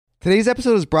Today's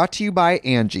episode is brought to you by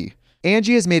Angie.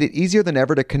 Angie has made it easier than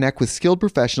ever to connect with skilled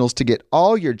professionals to get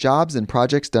all your jobs and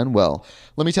projects done well.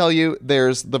 Let me tell you,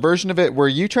 there's the version of it where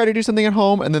you try to do something at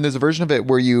home, and then there's a version of it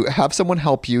where you have someone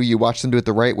help you, you watch them do it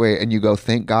the right way, and you go,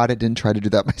 thank God I didn't try to do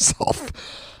that myself.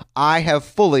 I have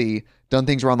fully done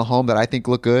things around the home that I think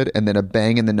look good, and then a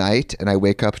bang in the night, and I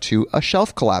wake up to a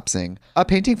shelf collapsing, a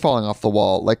painting falling off the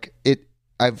wall.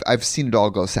 I've seen it all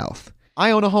go south.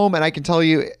 I own a home, and I can tell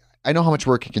you, I know how much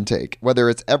work it can take. Whether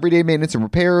it's everyday maintenance and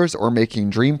repairs or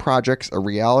making dream projects a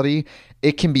reality,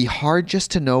 it can be hard just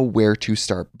to know where to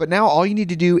start. But now all you need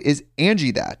to do is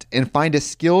Angie that and find a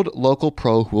skilled local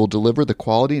pro who will deliver the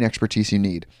quality and expertise you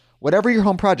need. Whatever your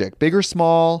home project, big or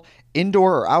small,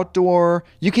 indoor or outdoor,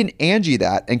 you can Angie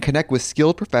that and connect with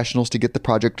skilled professionals to get the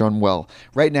project done well.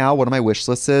 Right now, one of my wish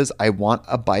lists is I want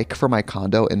a bike for my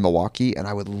condo in Milwaukee, and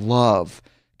I would love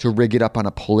to rig it up on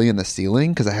a pulley in the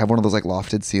ceiling because I have one of those like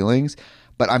lofted ceilings,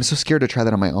 but I'm so scared to try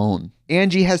that on my own.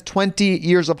 Angie has 20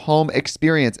 years of home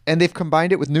experience, and they've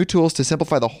combined it with new tools to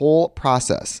simplify the whole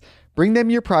process. Bring them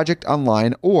your project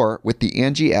online or with the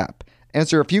Angie app.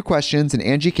 Answer a few questions and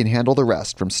Angie can handle the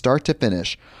rest from start to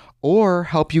finish, or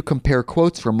help you compare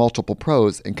quotes from multiple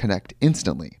pros and connect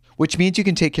instantly, which means you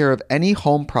can take care of any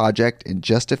home project in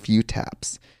just a few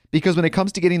taps. Because when it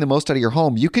comes to getting the most out of your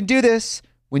home, you can do this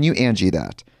when you Angie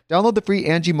that. Download the free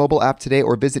Angie mobile app today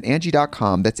or visit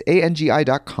Angie.com. That's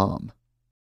ANGI.com.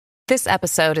 This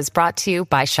episode is brought to you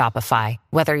by Shopify.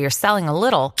 Whether you're selling a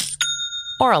little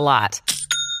or a lot,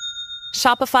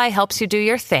 Shopify helps you do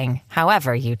your thing,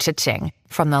 however you cha-ching.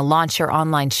 From the launch your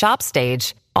online shop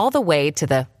stage, all the way to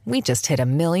the we just hit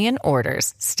 1 million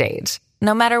orders stage.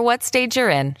 No matter what stage you're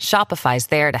in, Shopify's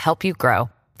there to help you grow.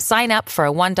 Sign up for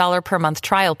a $1 per month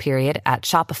trial period at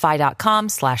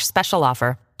shopify.com/special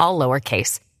offer, all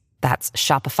lowercase. That's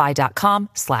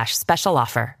shopify.com/special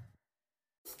offer.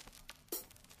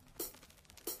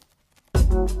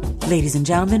 Ladies and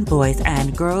gentlemen, boys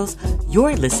and girls,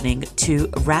 you're listening to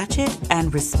Ratchet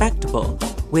and Respectable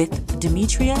with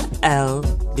Demetria L.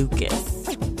 Lucas.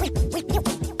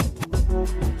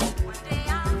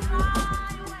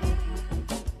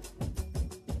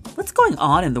 What's going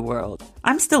on in the world?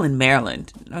 I'm still in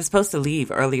Maryland. I was supposed to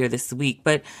leave earlier this week,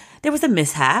 but there was a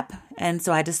mishap, and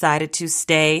so I decided to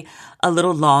stay a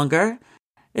little longer.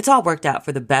 It's all worked out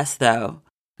for the best, though.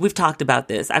 We've talked about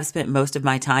this. I've spent most of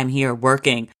my time here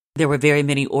working. There were very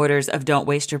many orders of Don't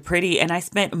Waste Your Pretty, and I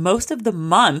spent most of the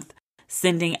month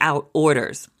sending out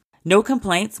orders. No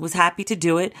complaints, was happy to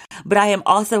do it, but I am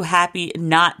also happy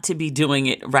not to be doing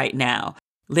it right now.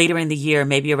 Later in the year,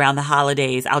 maybe around the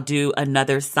holidays, I'll do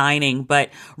another signing.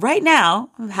 But right now,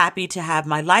 I'm happy to have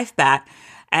my life back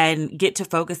and get to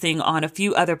focusing on a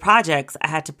few other projects I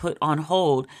had to put on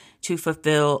hold to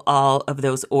fulfill all of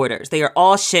those orders. They are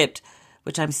all shipped,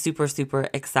 which I'm super, super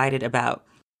excited about.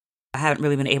 I haven't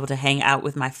really been able to hang out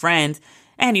with my friends.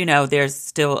 And, there's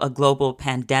still a global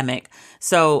pandemic.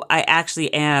 So I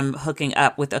actually am hooking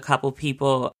up with a couple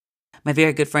people. My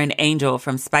very good friend Angel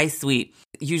from Spice Suite.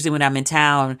 Usually when I'm in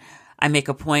town, I make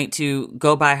a point to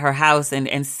go by her house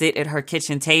and sit at her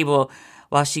kitchen table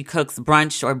while she cooks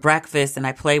brunch or breakfast, and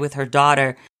I play with her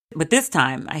daughter. But this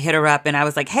time I hit her up and I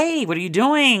was like, hey, what are you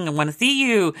doing? I want to see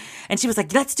you. And she was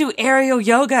like, let's do aerial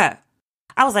yoga.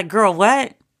 I was like, girl,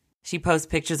 what? She posts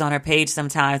pictures on her page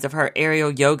sometimes of her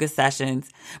aerial yoga sessions.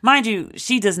 Mind you,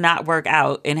 she does not work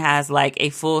out and has like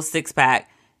a full six-pack.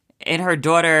 And her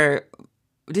daughter,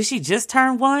 did she just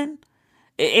turn 1?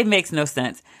 It makes no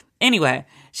sense. Anyway,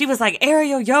 she was like,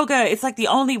 aerial yoga, it's like the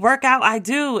only workout I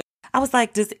do. I was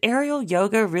like, does aerial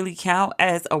yoga really count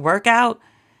as a workout?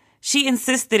 She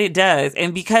insists that it does.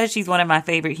 And because she's one of my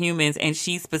favorite humans and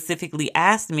she specifically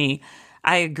asked me,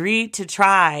 I agreed to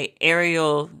try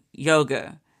aerial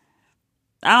yoga.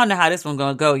 I don't know how this one's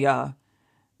going to go, y'all.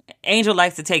 Angel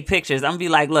likes to take pictures. I'm going to be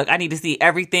like, look, I need to see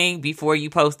everything before you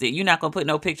post it. You're not going to put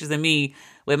no pictures of me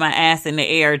with my ass in the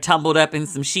air, tumbled up in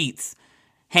some sheets,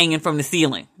 hanging from the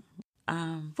ceiling.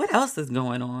 What else is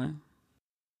going on?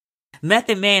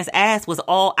 Method Man's ass was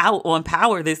all out on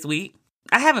Power this week.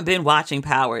 I haven't been watching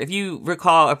Power. If you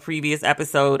recall a previous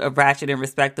episode of Ratchet and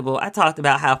Respectable, I talked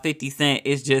about how 50 Cent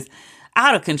is just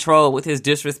out of control with his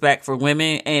disrespect for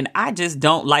women, and I just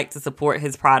don't like to support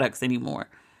his products anymore.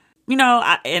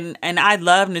 I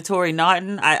love Naturi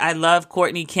Naughton. I love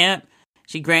Courtney Kemp.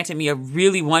 She granted me a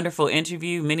really wonderful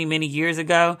interview many, many years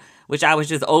ago, which I was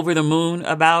just over the moon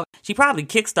about. She probably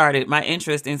kickstarted my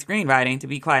interest in screenwriting, to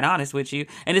be quite honest with you.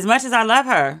 And as much as I love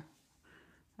her,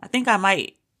 I think I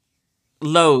might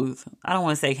loathe. I don't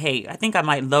want to say hate. I think I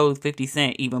might loathe 50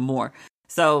 Cent even more.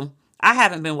 So I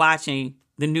haven't been watching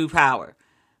the new Power.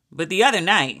 But the other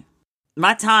night,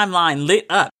 My timeline lit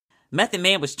up. Method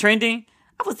Man was trending.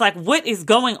 I was like, what is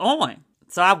going on?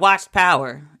 So I watched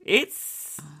Power.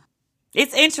 It's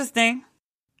interesting.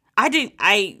 I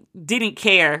didn't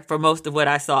care for most of what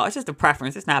I saw. It's just a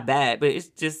preference. It's not bad, but it's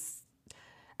just,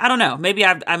 I don't know. Maybe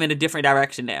I'm in a different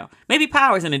direction now. Maybe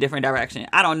Power's in a different direction.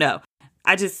 I don't know.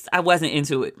 I wasn't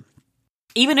into it.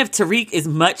 Even if Tariq is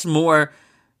much more,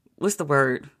 what's the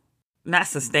word? Not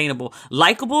sustainable.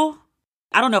 Likable?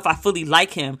 I don't know if I fully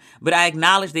like him, but I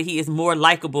acknowledge that he is more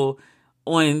likable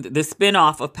on the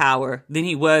spinoff of Power than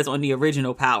he was on the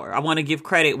original Power. I want to give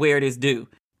credit where it is due.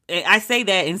 And I say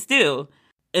that, and still,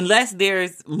 unless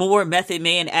there's more Method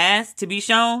Man ass to be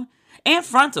shown, and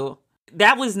frontal,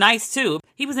 that was nice too.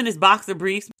 He was in his boxer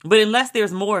briefs, but unless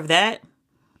there's more of that,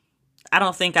 I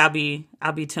don't think I'll be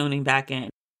tuning back in.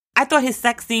 I thought his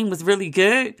sex scene was really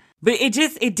good, but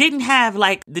it didn't have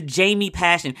like the Jamie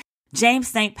passion. James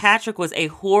St. Patrick was a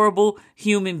horrible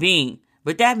human being,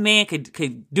 but that man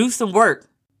could do some work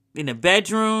in the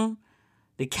bedroom,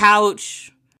 the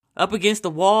couch, up against the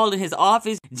wall in his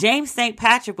office. James St.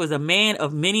 Patrick was a man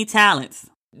of many talents.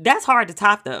 That's hard to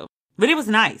top though, but it was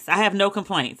nice. I have no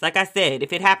complaints. Like I said,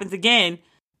 if it happens again,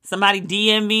 somebody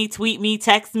DM me, tweet me,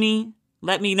 text me,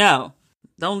 let me know.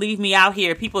 Don't leave me out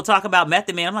here. People talk about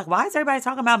Method Man. I'm like, why is everybody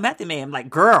talking about Method Man? I'm like,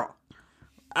 girl.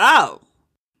 Oh.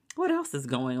 What else is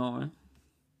going on?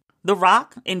 The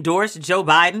Rock endorsed Joe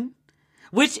Biden,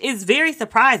 which is very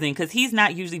surprising because he's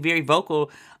not usually very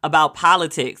vocal about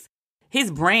politics.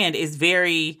 His brand is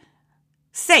very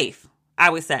safe, I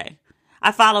would say.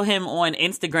 I follow him on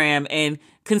Instagram, and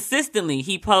consistently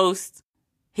he posts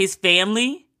his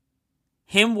family,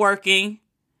 him working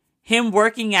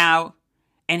out,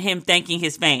 and him thanking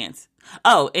his fans.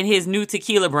 Oh, and his new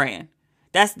tequila brand.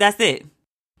 That's it.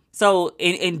 So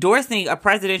endorsing a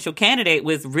presidential candidate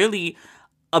was really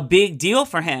a big deal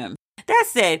for him. That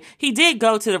said, he did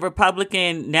go to the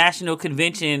Republican National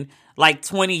Convention like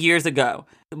 20 years ago.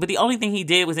 But the only thing he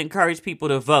did was encourage people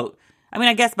to vote. I mean,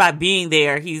 I guess by being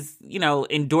there, he's,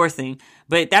 endorsing.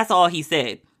 But that's all he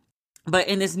said. But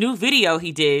in this new video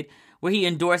he did where he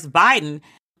endorsed Biden,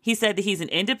 he said that he's an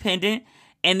independent.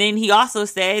 And then he also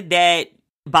said that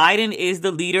Biden is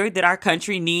the leader that our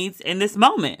country needs in this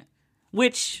moment.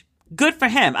 Which, good for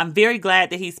him. I'm very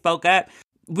glad that he spoke up.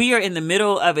 We are in the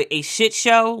middle of a shit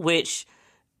show, which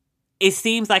it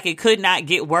seems like it could not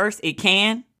get worse. It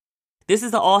can. This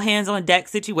is an all hands on deck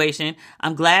situation.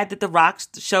 I'm glad that The Rock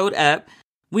showed up.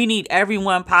 We need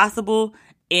everyone possible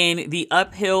in the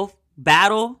uphill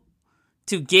battle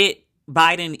to get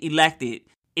Biden elected.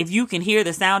 If you can hear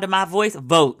the sound of my voice,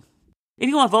 vote. If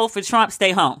you want to vote for Trump,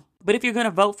 stay home. But if you're going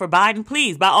to vote for Biden,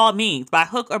 please, by all means, by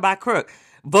hook or by crook,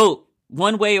 vote.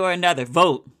 One way or another,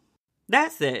 vote.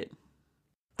 That's it.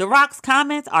 The Rock's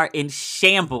comments are in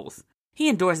shambles. He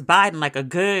endorsed Biden like a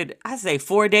good,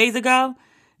 4 days ago.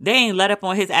 They ain't let up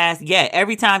on his ass yet.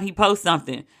 Every time he posts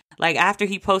something, like after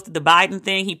he posted the Biden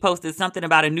thing, he posted something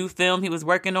about a new film he was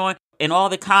working on. And all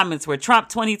the comments were Trump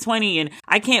 2020 and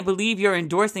I can't believe you're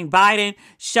endorsing Biden.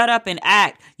 Shut up and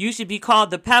act. You should be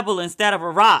called the Pebble instead of a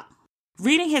rock.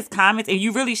 Reading his comments, and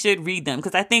you really should read them,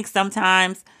 because I think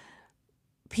sometimes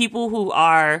people who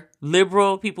are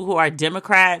liberal, people who are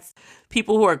Democrats,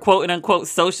 people who are quote unquote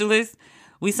socialists,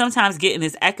 we sometimes get in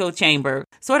this echo chamber,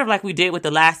 sort of like we did with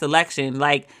the last election.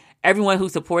 Like everyone who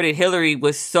supported Hillary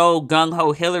was so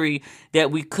gung-ho Hillary that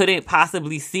we couldn't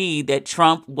possibly see that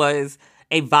Trump was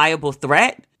a viable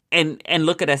threat. And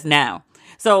look at us now.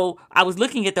 So I was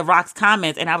looking at The Rock's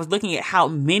comments and I was looking at how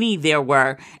many there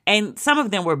were. And some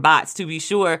of them were bots, to be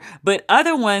sure. But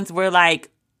other ones were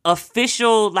like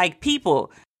official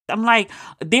people. I'm like,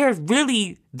 there's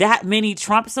really that many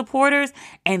Trump supporters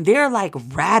and they're like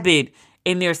rabid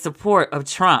in their support of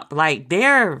Trump. Like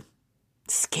they're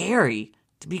scary,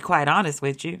 to be quite honest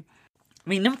with you. I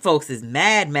mean, them folks is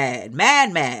mad.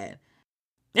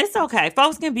 It's okay.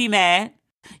 Folks can be mad.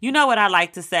 You know what I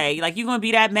like to say. Like, you're going to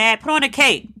be that mad? Put on a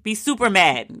cape. Be super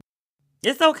mad.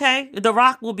 It's okay. The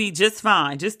Rock will be just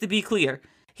fine, just to be clear.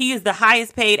 He is the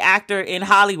highest paid actor in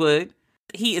Hollywood.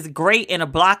 He is great in a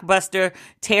blockbuster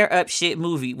tear up shit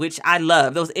movie, which I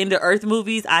love. Those Into Earth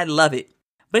movies, I love it.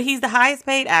 But he's the highest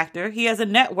paid actor. He has a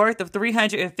net worth of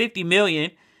 $350 million.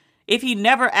 If he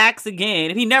never acts again,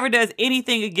 if he never does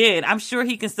anything again, I'm sure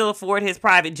he can still afford his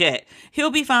private jet. He'll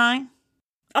be fine.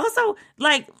 Also,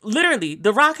 literally,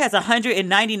 The Rock has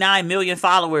 199 million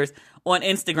followers on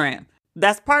Instagram.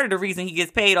 That's part of the reason he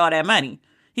gets paid all that money.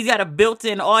 He's got a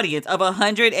built-in audience of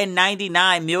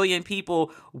 199 million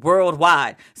people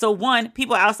worldwide. So one,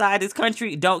 people outside this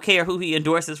country don't care who he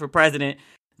endorses for president.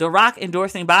 The Rock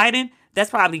endorsing Biden, that's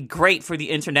probably great for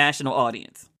the international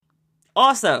audience.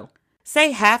 Also,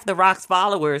 Say half The Rock's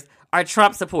followers are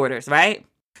Trump supporters, right?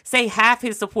 Say half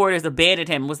his supporters abandoned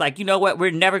him and was like, you know what?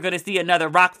 We're never going to see another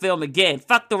Rock film again.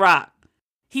 Fuck The Rock.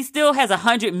 He still has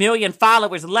 100 million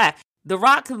followers left. The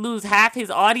Rock could lose half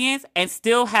his audience and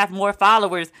still have more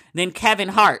followers than Kevin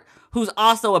Hart, who's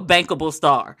also a bankable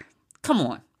star. Come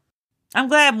on. I'm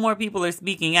glad more people are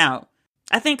speaking out.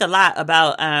 I think a lot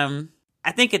about,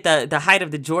 I think at the height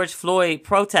of the George Floyd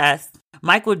protests,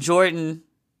 Michael Jordan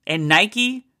and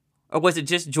Nike, or was it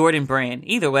just Jordan Brand?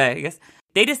 Either way, I guess,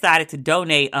 they decided to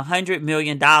donate $100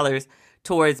 million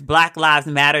towards Black Lives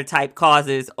Matter type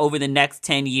causes over the next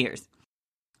 10 years.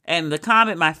 And the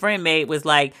comment my friend made was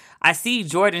like, I see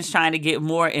Jordan's trying to get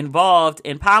more involved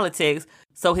in politics,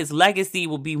 so his legacy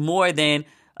will be more than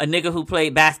a nigga who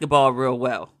played basketball real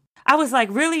well. I was like,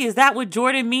 really? Is that what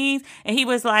Jordan means? And he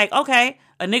was like, okay,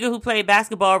 a nigga who played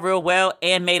basketball real well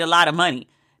and made a lot of money.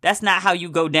 That's not how you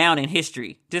go down in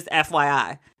history. Just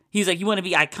FYI. He's like, you want to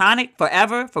be iconic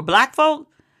forever for black folk?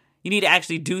 You need to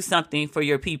actually do something for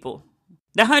your people.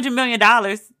 The $100 million,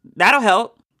 that'll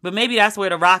help. But maybe that's where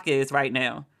The Rock is right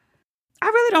now. I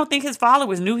really don't think his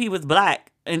followers knew he was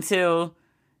black until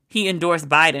he endorsed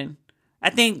Biden. I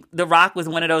think The Rock was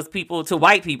one of those people to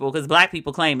white people, because black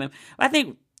people claim him. I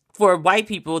think for white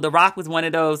people, The Rock was one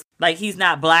of those, like, he's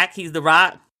not black, he's The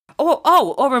Rock.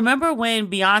 Oh, remember when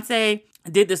Beyonce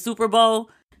did the Super Bowl?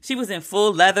 She was in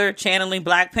full leather channeling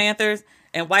Black Panthers,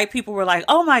 and white people were like,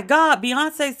 oh my God,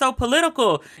 Beyonce's so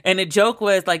political. And the joke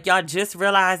was like, y'all just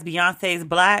realized Beyonce's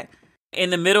black? In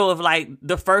the middle of like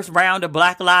the first round of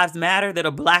Black Lives Matter, that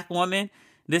a black woman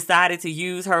decided to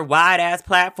use her wide ass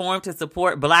platform to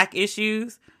support black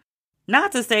issues.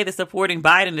 Not to say that supporting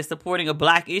Biden is supporting a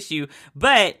black issue,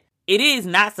 but it is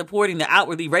not supporting the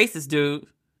outwardly racist dude.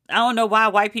 I don't know why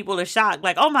white people are shocked.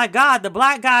 Like, oh my God, the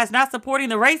black guy's not supporting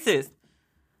the racist.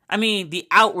 I mean, the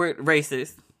outward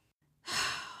racist.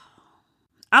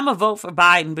 I'm a vote for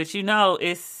Biden, but you know,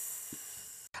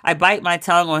 I bite my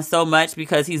tongue on so much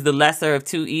because he's the lesser of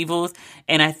two evils.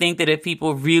 And I think that if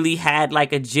people really had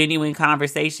like a genuine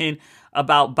conversation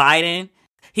about Biden,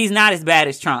 he's not as bad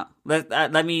as Trump.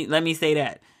 Let me say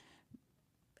that.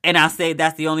 And I'll say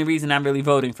that's the only reason I'm really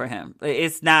voting for him.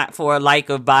 It's not for a like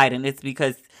of Biden. It's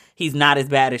because he's not as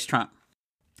bad as Trump,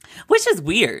 which is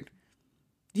weird.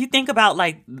 You think about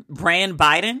like brand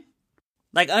Biden,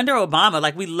 like under Obama,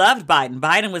 like we loved Biden.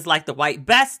 Biden was like the white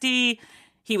bestie.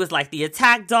 He was like the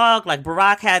attack dog. Like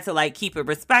Barack had to like keep it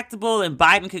respectable, and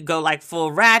Biden could go like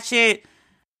full ratchet.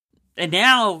 And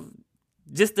now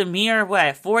just a mere,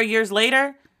 4 years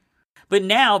later? But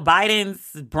now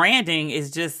Biden's branding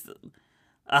is just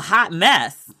a hot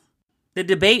mess. The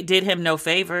debate did him no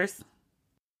favors.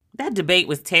 That debate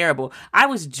was terrible. I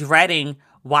was dreading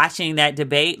watching that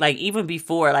debate. Like even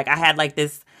before, like I had like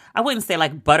this, I wouldn't say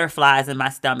like butterflies in my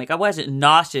stomach. I wasn't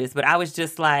nauseous, but I was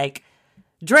just like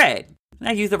dread.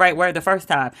 I used the right word the first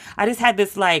time. I just had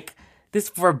this like, this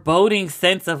foreboding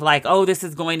sense of like, oh, this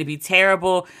is going to be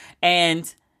terrible.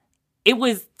 And it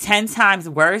was 10 times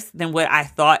worse than what I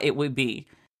thought it would be.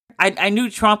 I knew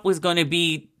Trump was going to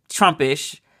be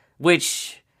Trumpish,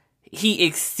 which he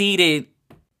exceeded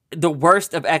the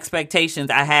worst of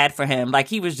expectations I had for him. Like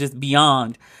he was just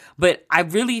beyond. But I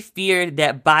really feared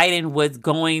that Biden was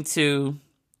going to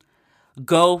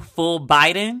go full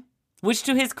Biden, which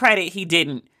to his credit, he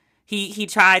didn't. He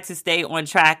tried to stay on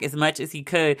track as much as he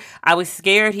could. I was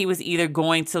scared he was either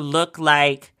going to look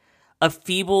like a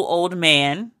feeble old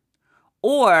man,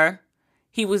 or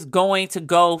he was going to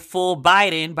go full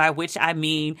Biden, by which I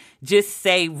mean just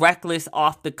say reckless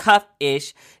off the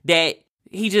cuff-ish that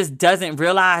he just doesn't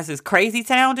realize is crazy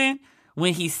sounding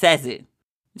when he says it.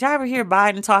 Did y'all ever hear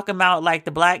Biden talking about like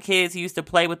the black kids he used to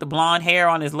play with the blonde hair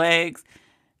on his legs?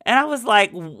 And I was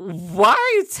like, why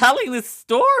are you telling this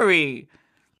story?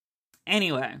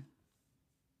 Anyway,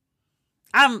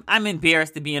 I'm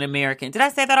embarrassed to be an American. Did I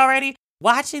say that already?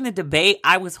 Watching the debate,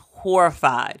 I was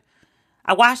horrified.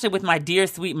 I watched it with my dear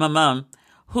sweet mom,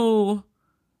 who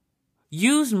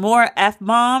used more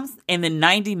F-bombs in the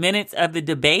 90 minutes of the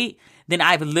debate than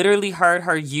I've literally heard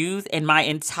her use in my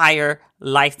entire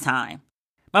lifetime.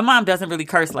 My mom doesn't really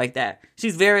curse like that.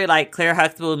 She's very like Claire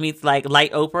Huxtable meets like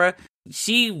light Oprah.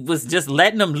 She was just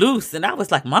letting them loose. And I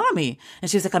was like, Mommy. And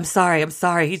she was like, I'm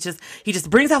sorry. He just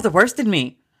brings out the worst in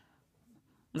me.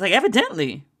 I was like,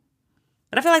 evidently.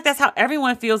 But I feel like that's how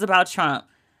everyone feels about Trump.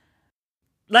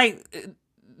 Like,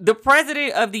 the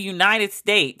president of the United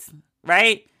States,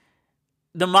 right?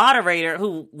 The moderator,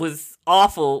 who was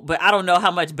awful, but I don't know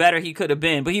how much better he could have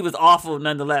been, but he was awful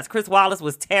nonetheless. Chris Wallace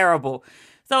was terrible.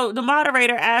 So the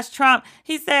moderator asked Trump,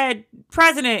 he said,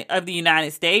 President of the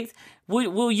United States,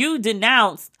 will you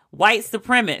denounce white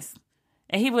supremacists?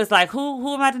 And he was like,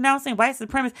 who am I denouncing? White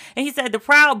supremacists. And he said, the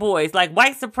Proud Boys, like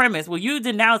white supremacists. Well, you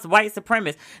denounce white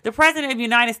supremacists. The president of the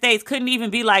United States couldn't even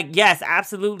be like, yes,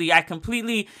 absolutely. I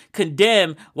completely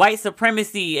condemn white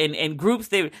supremacy and groups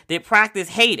that practice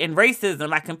hate and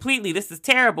racism. This is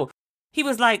terrible. He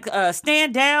was like,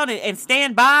 stand down and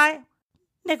stand by.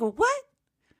 Nigga, what?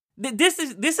 This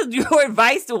is your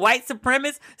advice to white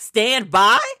supremacists? Stand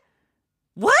by?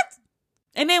 What?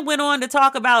 And then went on to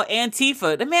talk about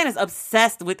Antifa. The man is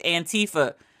obsessed with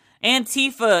Antifa.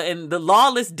 Antifa and the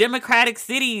lawless democratic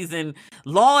cities and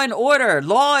law and order.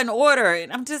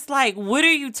 And I'm just like, what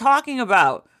are you talking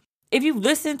about? If you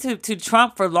listen to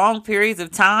Trump for long periods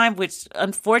of time, which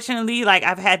unfortunately, like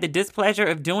I've had the displeasure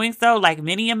of doing so, like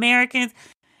many Americans,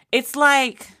 it's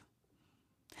like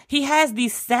he has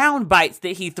these sound bites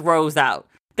that he throws out.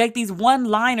 Like these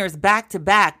one-liners back to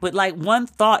back, but like one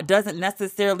thought doesn't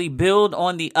necessarily build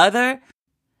on the other.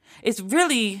 It's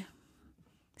really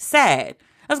sad.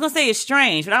 I was going to say it's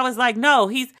strange, but I was like, no,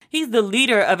 he's the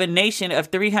leader of a nation of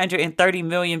 330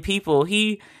 million people.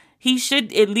 He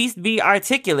should at least be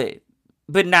articulate,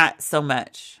 but not so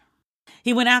much.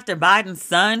 He went after Biden's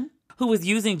son, who was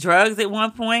using drugs at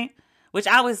one point, which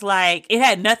I was like, it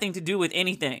had nothing to do with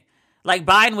anything. Like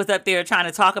Biden was up there trying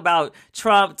to talk about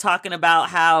Trump, talking about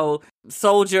how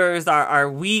soldiers are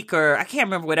weak, or I can't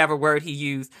remember whatever word he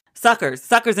used.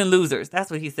 Suckers and losers. That's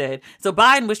what he said. So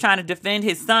Biden was trying to defend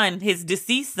his son, his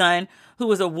deceased son, who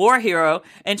was a war hero.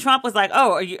 And Trump was like,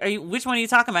 oh, are you, which one are you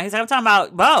talking about? He's like, I'm talking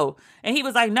about Bo. And he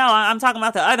was like, no, I'm talking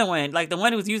about the other one, like the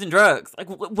one who was using drugs. Like,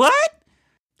 what?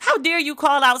 How dare you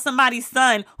call out somebody's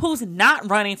son who's not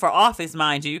running for office,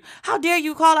 mind you? How dare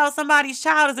you call out somebody's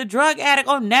child as a drug addict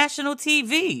on national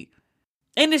TV?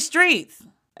 In the streets.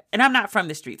 And I'm not from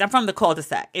the streets. I'm from the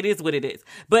cul-de-sac. It is what it is.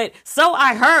 But so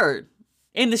I heard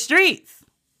in the streets.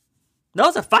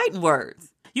 Those are fighting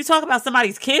words. You talk about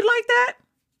somebody's kid like that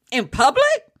in public?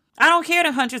 I don't care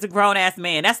that Hunter's a grown-ass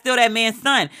man. That's still that man's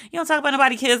son. You don't talk about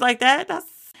nobody's kids like that.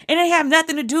 And they have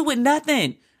nothing to do with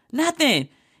nothing. Nothing.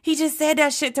 He just said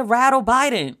that shit to rattle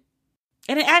Biden.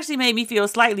 And it actually made me feel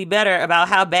slightly better about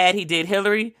how bad he did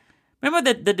Hillary.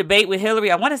 Remember the debate with Hillary?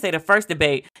 I want to say the first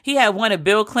debate. He had one of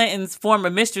Bill Clinton's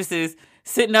former mistresses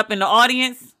sitting up in the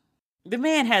audience. The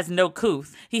man has no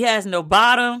couth. He has no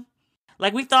bottom.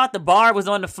 Like we thought the bar was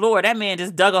on the floor. That man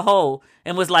just dug a hole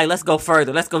and was like, let's go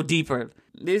further. Let's go deeper.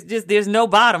 There's no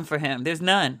bottom for him. There's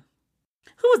none.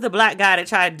 Who was the black guy that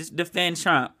tried to defend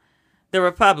Trump? The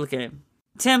Republican.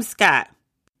 Tim Scott.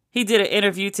 He did an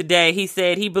interview today. He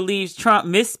said he believes Trump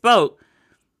misspoke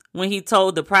when he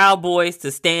told the Proud Boys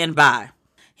to stand by.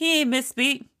 He ain't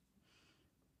misspeak.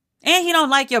 And he don't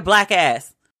like your black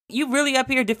ass. You really up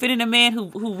here defending a man who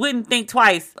wouldn't think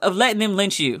twice of letting them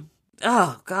lynch you.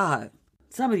 Oh, God.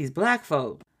 Some of these black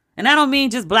folk. And I don't mean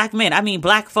just black men. I mean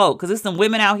black folk. Because there's some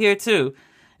women out here, too,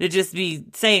 that just be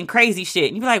saying crazy shit.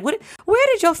 And you be like, where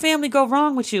did your family go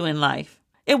wrong with you in life?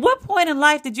 At what point in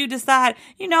life did you decide,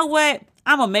 you know what?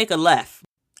 I'm going to make a left.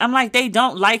 I'm like, they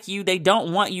don't like you. They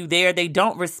don't want you there. They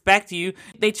don't respect you.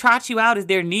 They trot you out as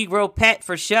their Negro pet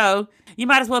for show. You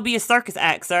might as well be a circus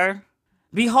act, sir.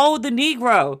 Behold the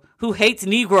Negro who hates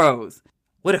Negroes.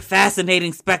 What a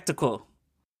fascinating spectacle.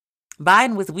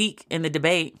 Biden was weak in the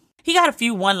debate. He got a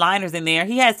few one-liners in there.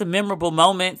 He had some memorable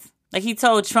moments. Like he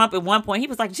told Trump at one point, he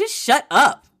was like, just shut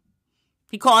up.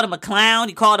 He called him a clown.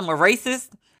 He called him a racist.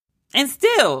 And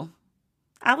still,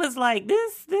 I was like,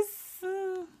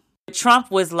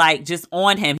 Trump was like just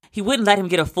on him. He wouldn't let him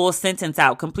get a full sentence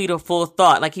out, complete a full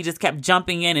thought. Like he just kept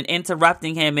jumping in and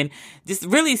interrupting him and just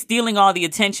really stealing all the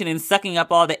attention and sucking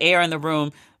up all the air in the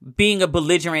room, being a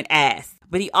belligerent ass.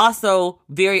 But he also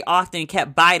very often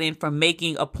kept Biden from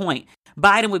making a point.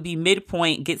 Biden would be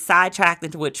midpoint, get sidetracked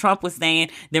into what Trump was saying,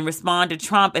 then respond to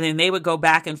Trump, and then they would go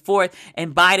back and forth,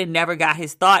 and Biden never got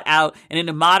his thought out, and then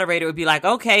the moderator would be like,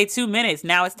 okay, 2 minutes,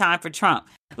 now it's time for Trump.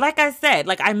 Like I said,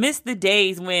 like I miss the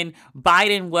days when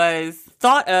Biden was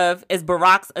thought of as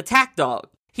Barack's attack dog.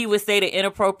 He would say the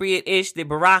inappropriate-ish that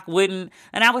Barack wouldn't,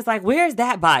 and I was like, where's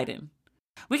that Biden?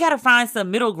 We got to find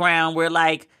some middle ground where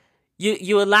like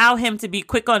you allow him to be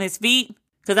quick on his feet,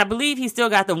 because I believe he still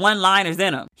got the one-liners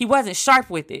in him. He wasn't sharp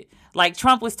with it. Like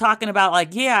Trump was talking about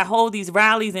like, yeah, I hold these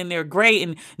rallies and they're great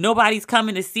and nobody's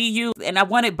coming to see you. And I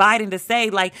wanted Biden to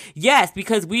say like, yes,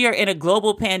 because we are in a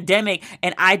global pandemic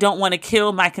and I don't want to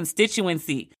kill my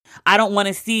constituency. I don't want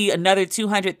to see another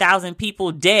 200,000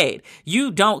 people dead. You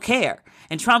don't care.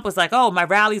 And Trump was like, oh, my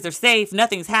rallies are safe.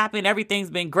 Nothing's happened. Everything's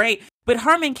been great. But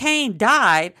Herman Cain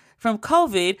died from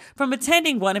COVID from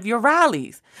attending one of your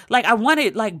rallies. Like I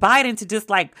wanted like Biden to just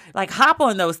like hop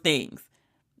on those things.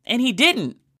 And he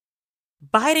didn't.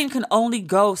 Biden can only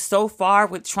go so far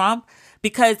with Trump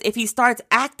because if he starts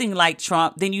acting like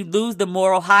Trump, then you lose the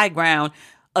moral high ground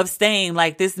of saying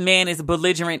like this man is a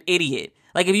belligerent idiot.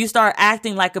 Like if you start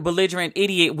acting like a belligerent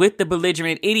idiot with the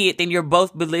belligerent idiot, then you're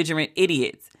both belligerent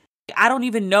idiots. I don't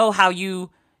even know how you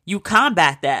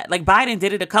combat that. Like Biden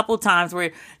did it a couple times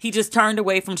where he just turned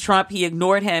away from Trump. He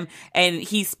ignored him and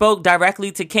he spoke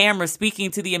directly to camera,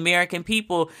 speaking to the American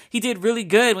people. He did really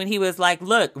good when he was like,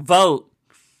 look, vote.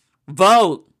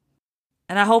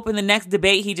 And I hope in the next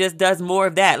debate, he just does more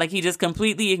of that. Like he just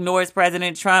completely ignores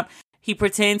President Trump. He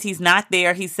pretends he's not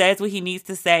there. He says what he needs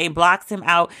to say, blocks him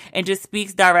out, and just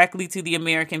speaks directly to the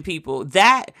American people.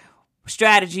 That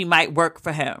strategy might work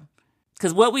for him.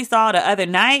 Because what we saw the other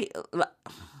night,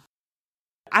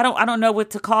 I don't know what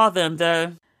to call them.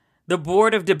 The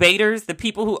board of debaters, the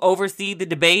people who oversee the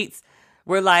debates,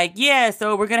 were like, yeah,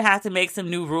 so we're going to have to make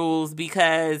some new rules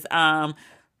because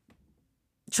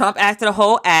Trump acted a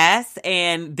whole ass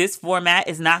and this format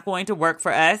is not going to work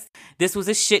for us. This was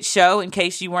a shit show in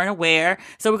case you weren't aware.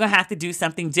 So we're going to have to do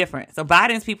something different. So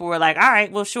Biden's people were like, all right,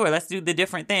 well, sure, let's do the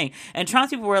different thing. And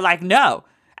Trump's people were like, no,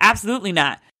 absolutely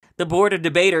not. The board of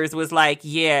debaters was like,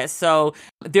 yeah, so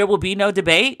there will be no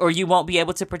debate or you won't be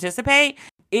able to participate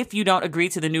if you don't agree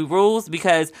to the new rules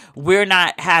because we're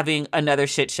not having another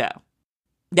shit show.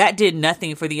 That did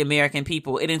nothing for the American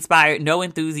people. It inspired no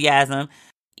enthusiasm.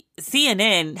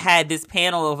 CNN had this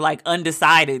panel of like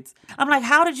undecideds. I'm like,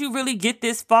 how did you really get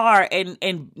this far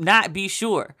and not be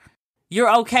sure?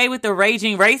 You're okay with the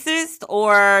raging racist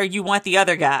or you want the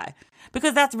other guy?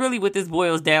 Because that's really what this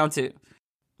boils down to.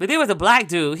 But there was a black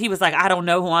dude. He was like, I don't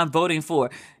know who I'm voting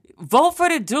for. Vote for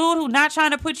the dude who's not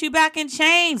trying to put you back in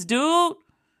chains, dude.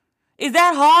 Is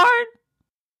that hard?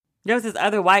 There was this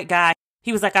other white guy.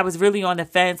 He was like, I was really on the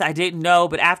fence. I didn't know.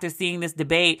 But after seeing this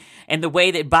debate and the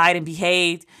way that Biden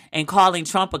behaved and calling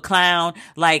Trump a clown,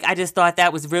 like, I just thought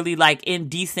that was really like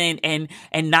indecent and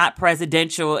not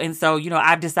presidential. And so,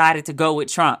 I've decided to go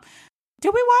with Trump.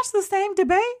 Did we watch the same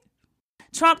debate?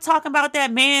 Trump talking about that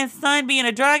man's son being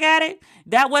a drug addict?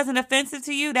 That wasn't offensive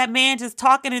to you? That man just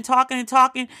talking and talking and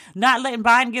talking, not letting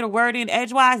Biden get a word in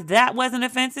edgewise? That wasn't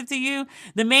offensive to you?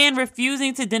 The man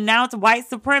refusing to denounce white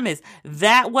supremacists?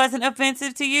 That wasn't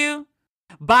offensive to you?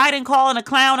 Biden calling a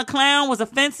clown was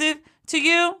offensive to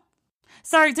you?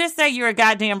 Sir, just say you're a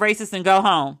goddamn racist and go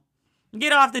home.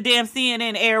 Get off the damn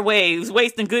CNN airwaves,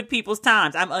 wasting good people's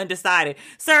times. I'm undecided.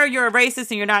 Sir, you're a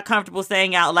racist and you're not comfortable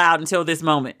saying out loud until this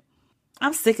moment.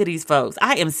 I'm sick of these folks.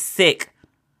 I am sick.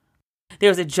 There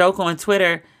was a joke on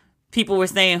Twitter. People were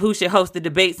saying who should host the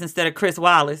debates instead of Chris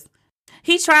Wallace.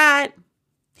 He tried.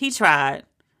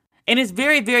 And it's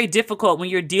very, very difficult when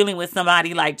you're dealing with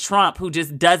somebody like Trump who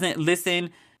just doesn't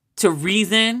listen to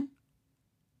reason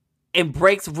and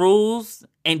breaks rules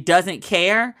and doesn't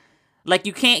care. Like,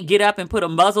 you can't get up and put a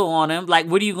muzzle on him. Like,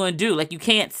 what are you going to do? Like, you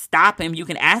can't stop him. You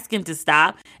can ask him to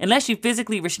stop. Unless you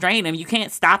physically restrain him, you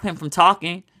can't stop him from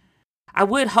talking. I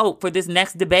would hope for this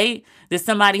next debate that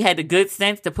somebody had the good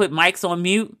sense to put mics on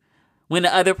mute when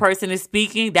the other person is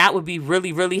speaking. That would be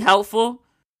really, really helpful.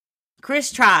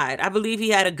 Chris tried. I believe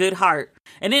he had a good heart.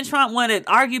 And then Trump wanted to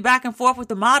argue back and forth with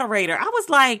the moderator. I was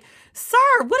like,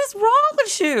 sir, what is wrong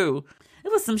with you?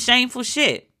 It was some shameful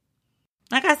shit.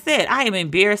 Like I said, I am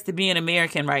embarrassed to be an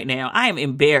American right now. I am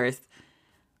embarrassed.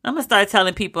 I'm going to start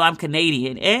telling people I'm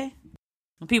Canadian,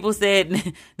 When people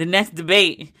said the next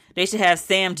debate, they should have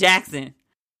Sam Jackson.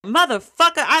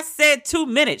 Motherfucker, I said 2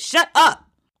 minutes. Shut up.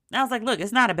 And I was like, look,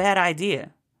 it's not a bad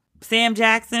idea. Sam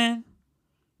Jackson,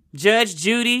 Judge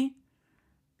Judy,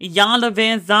 Iyanla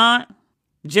Vanzant,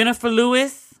 Jennifer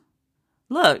Lewis.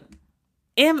 Look,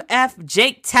 MF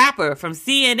Jake Tapper from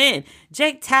CNN.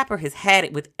 Jake Tapper has had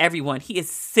it with everyone. He is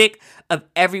sick of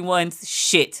everyone's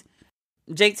shit.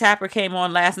 Jake Tapper came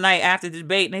on last night after the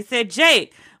debate and they said,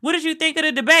 Jake, what did you think of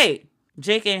the debate?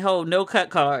 Jake ain't hold no cut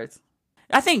cards.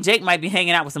 I think Jake might be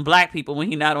hanging out with some black people when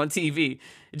he's not on TV.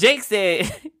 Jake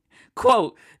said,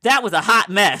 quote, that was a hot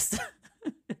mess.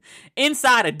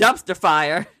 Inside a dumpster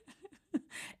fire.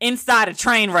 Inside a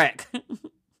train wreck.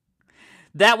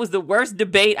 That was the worst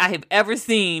debate I have ever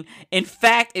seen. In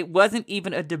fact, it wasn't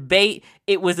even a debate.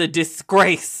 It was a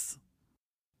disgrace.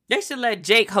 They should let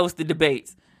Jake host the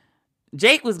debates.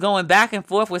 Jake was going back and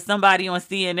forth with somebody on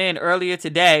CNN earlier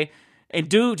today, and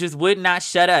dude just would not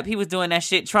shut up. He was doing that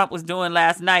shit Trump was doing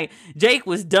last night. Jake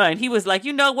was done. He was like,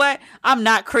 you know what? I'm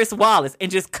not Chris Wallace,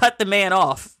 and just cut the man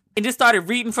off and just started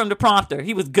reading from the prompter.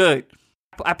 He was good.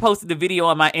 I posted the video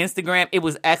on my Instagram. It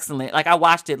was excellent. Like, I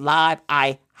watched it live.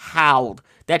 I howled.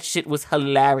 That shit was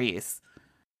hilarious.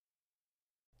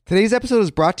 Today's episode is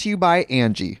brought to you by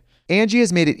Angie. Angie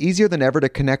has made it easier than ever to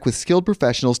connect with skilled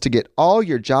professionals to get all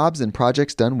your jobs and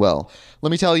projects done well.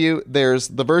 Let me tell you, there's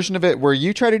the version of it where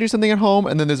you try to do something at home,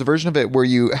 and then there's a version of it where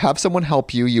you have someone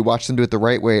help you, you watch them do it the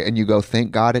right way, and you go,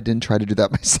 thank God I didn't try to do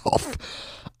that myself.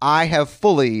 I have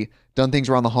fully done things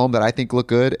around the home that I think look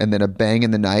good, and then a bang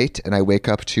in the night, and I wake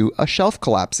up to a shelf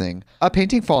collapsing, a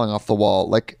painting falling off the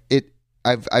wall.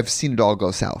 I've seen it all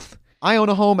go south. I own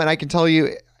a home, and I can tell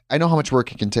you, I know how much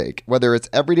work it can take. Whether it's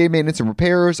everyday maintenance and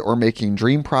repairs or making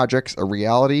dream projects a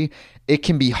reality, it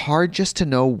can be hard just to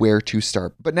know where to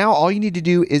start. But now all you need to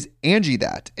do is Angie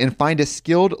that and find a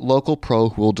skilled local pro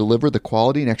who will deliver the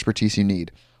quality and expertise you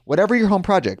need. Whatever your home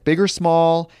project, big or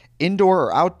small, indoor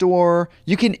or outdoor,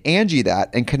 you can Angie that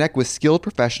and connect with skilled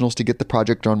professionals to get the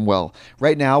project done well.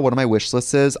 Right now, one of my wish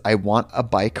lists is I want a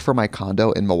bike for my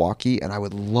condo in Milwaukee, and I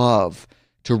would love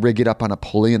to rig it up on a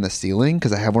pulley in the ceiling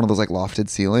because I have one of those lofted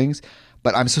ceilings,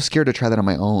 but I'm so scared to try that on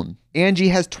my own. Angie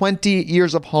has 20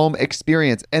 years of home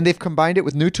experience, and they've combined it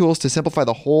with new tools to simplify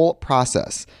the whole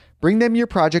process. Bring them your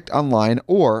project online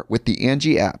or with the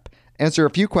Angie app. Answer a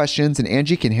few questions and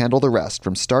Angie can handle the rest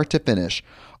from start to finish,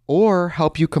 or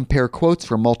help you compare quotes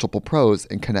from multiple pros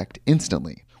and connect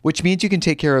instantly, which means you can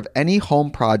take care of any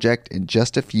home project in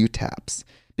just a few taps.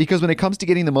 Because when it comes to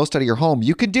getting the most out of your home,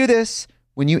 you can do this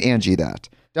when you Angie that.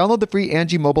 Download the free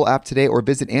Angie mobile app today or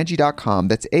visit Angie.com.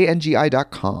 That's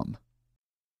ANGI.com.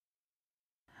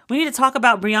 We need to talk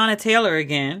about Breonna Taylor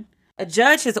again. A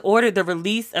judge has ordered the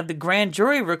release of the grand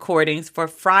jury recordings for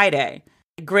Friday.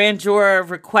 The grand juror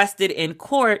requested in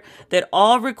court that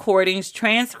all recordings,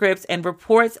 transcripts, and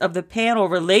reports of the panel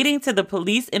relating to the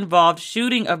police-involved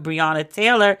shooting of Breonna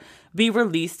Taylor be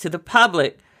released to the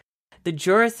public. The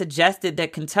juror suggested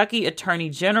that Kentucky Attorney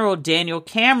General Daniel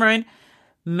Cameron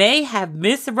may have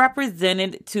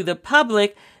misrepresented to the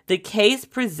public the case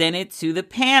presented to the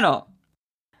panel.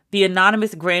 The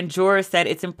anonymous grand juror said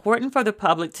it's important for the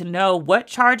public to know what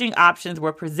charging options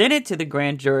were presented to the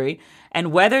grand jury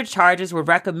and whether charges were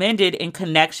recommended in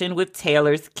connection with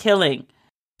Taylor's killing.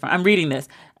 I'm reading this.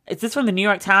 Is this from the New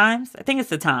York Times? I think it's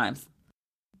the Times.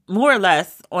 More or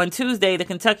less, on Tuesday, the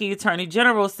Kentucky Attorney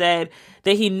General said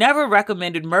that he never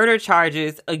recommended murder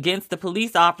charges against the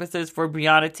police officers for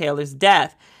Breonna Taylor's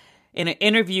death. In an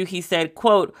interview, he said,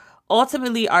 quote,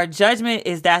 "Ultimately, our judgment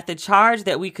is that the charge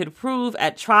that we could prove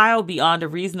at trial beyond a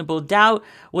reasonable doubt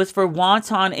was for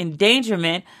wanton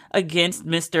endangerment against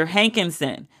Mr.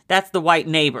 Hankinson." That's the white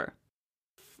neighbor.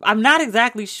 I'm not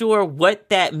exactly sure what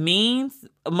that means.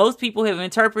 Most people have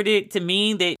interpreted it to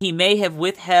mean that he may have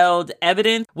withheld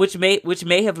evidence, which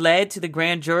may have led to the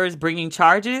grand jurors bringing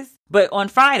charges. But on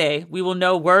Friday, we will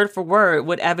know word for word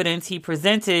what evidence he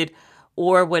presented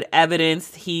or what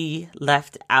evidence he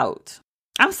left out.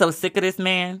 I'm so sick of this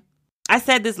man. I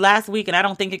said this last week, and I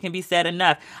don't think it can be said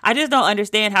enough. I just don't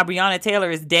understand how Breonna Taylor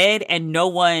is dead and no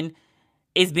one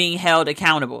is being held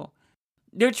accountable.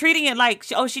 They're treating it like,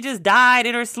 oh, she just died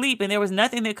in her sleep and there was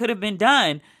nothing that could have been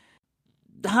done.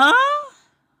 Huh?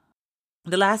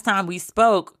 The last time we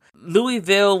spoke,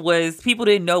 Louisville people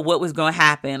didn't know what was going to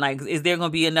happen. Like, is there going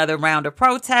to be another round of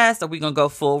protests? Are we going to go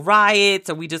full riots?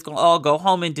 Are we just going to all go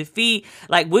home in defeat?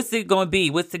 Like, what's it going to be?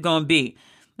 What's it going to be?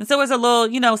 And so there's a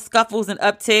little, scuffles and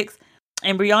upticks.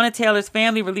 And Breonna Taylor's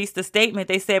family released a statement.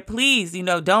 They said, please,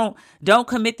 don't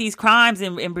commit these crimes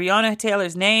in Breonna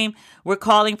Taylor's name. We're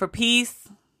calling for peace.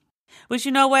 But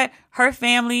you know what? Her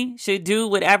family should do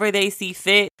whatever they see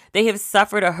fit. They have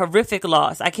suffered a horrific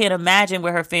loss. I can't imagine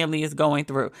what her family is going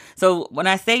through. So when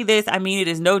I say this, I mean it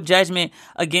is no judgment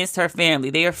against her family.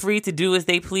 They are free to do as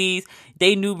they please.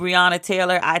 They knew Breonna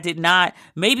Taylor. I did not.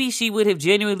 Maybe she would have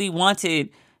genuinely wanted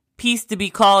peace to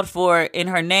be called for in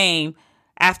her name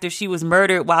after she was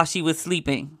murdered while she was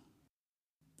sleeping.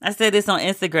 I said this on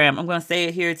Instagram. I'm going to say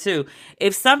it here too.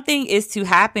 If something is to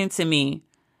happen to me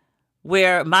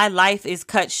where my life is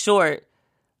cut short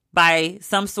by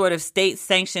some sort of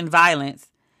state-sanctioned violence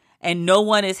and no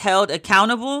one is held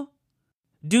accountable,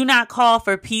 do not call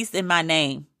for peace in my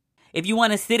name. If you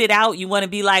want to sit it out, you want to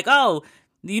be like, oh,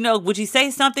 would you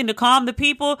say something to calm the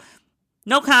people?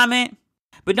 No comment.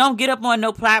 But don't get up on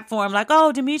no platform like,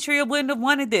 oh, Demetria wouldn't have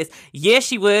wanted this. Yes,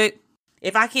 she would.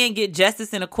 If I can't get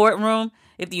justice in a courtroom,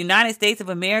 if the United States of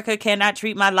America cannot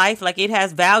treat my life like it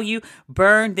has value,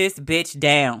 burn this bitch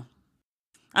down.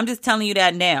 I'm just telling you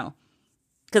that now.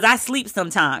 Because I sleep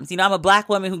sometimes. I'm a black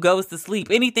woman who goes to sleep.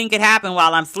 Anything could happen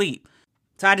while I'm asleep.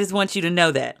 So I just want you to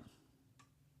know that.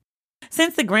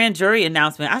 Since the grand jury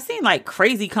announcement, I've seen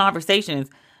crazy conversations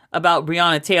about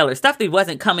Breonna Taylor. Stuff that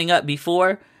wasn't coming up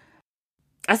before.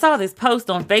 I saw this post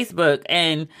on Facebook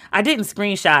and I didn't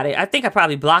screenshot it. I think I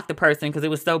probably blocked the person because it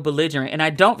was so belligerent. And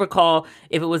I don't recall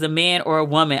if it was a man or a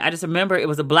woman. I just remember it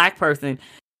was a black person.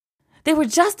 They were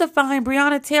justifying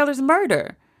Breonna Taylor's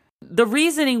murder. The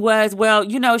reasoning was, well,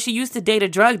 she used to date a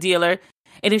drug dealer.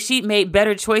 And if she'd made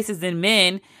better choices than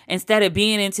men, instead of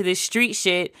being into this street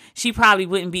shit, she probably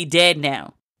wouldn't be dead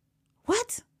now.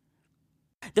 What?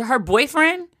 Her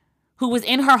boyfriend, who was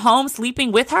in her home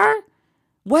sleeping with her,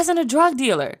 wasn't a drug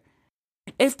dealer.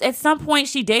 If at some point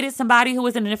she dated somebody who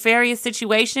was in a nefarious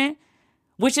situation,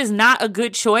 which is not a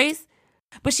good choice,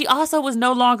 but she also was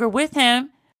no longer with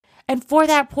him. And for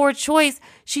that poor choice,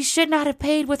 she should not have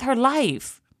paid with her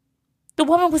life. The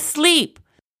woman was asleep.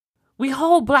 We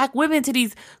hold black women to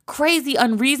these crazy,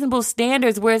 unreasonable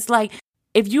standards where it's like,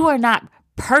 if you are not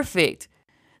perfect,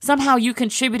 somehow you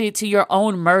contributed to your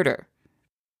own murder.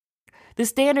 The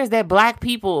standards that black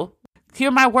people,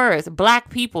 hear my words, black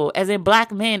people, as in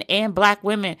black men and black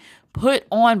women, put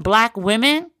on black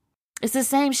women, it's the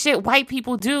same shit white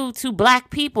people do to black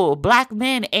people, black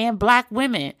men and black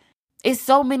women. It's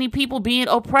so many people being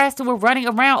oppressed who are running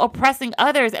around oppressing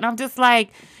others. And I'm just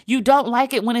like, you don't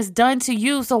like it when it's done to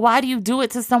you, so why do you do it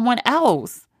to someone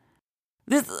else?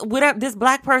 This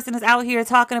black person is out here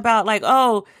talking about like,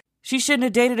 oh, she shouldn't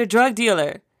have dated a drug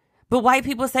dealer. But white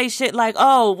people say shit like,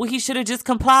 oh, well, he should have just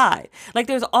complied. Like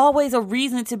there's always a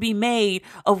reason to be made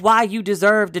of why you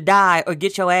deserve to die or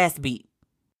get your ass beat.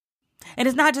 And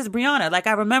it's not just Breonna. Like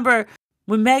I remember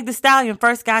when Meg Thee Stallion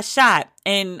first got shot,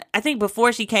 and I think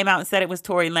before she came out and said it was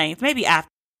Tory Lanez, maybe after,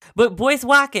 but Boyce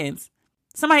Watkins,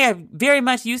 somebody I very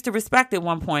much used to respect at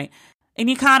one point, an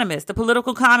economist, a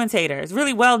political commentator, is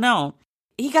really well known.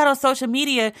 He got on social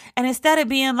media and instead of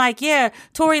being like, yeah,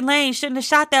 Tory Lanez shouldn't have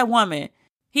shot that woman,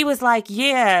 he was like,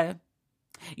 yeah,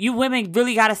 you women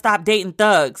really got to stop dating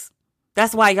thugs.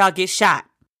 That's why y'all get shot.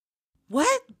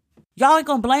 What? Y'all ain't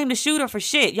gonna blame the shooter for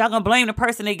shit. Y'all gonna blame the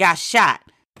person that got shot.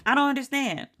 I don't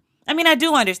understand. I mean, I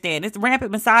do understand. It's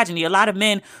rampant misogyny. A lot of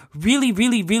men really,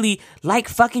 really, really like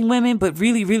fucking women, but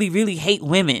really, really, really hate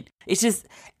women. It's just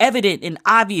evident and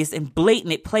obvious and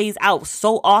blatant. It plays out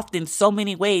so often, so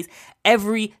many ways,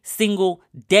 every single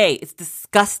day. It's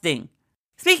disgusting.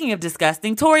 Speaking of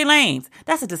disgusting, Tory Lanez.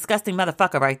 That's a disgusting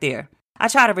motherfucker right there. I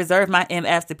try to reserve my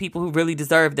MFs to people who really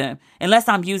deserve them, unless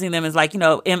I'm using them as like,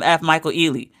 MF Michael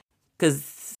Ealy,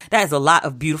 because that is a lot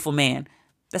of beautiful man.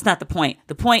 That's not the point.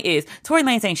 The point is, Tory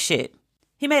Lanez ain't shit.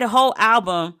 He made a whole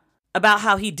album about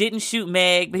how he didn't shoot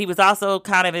Meg, but he was also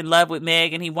kind of in love with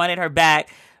Meg and he wanted her back.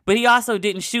 But he also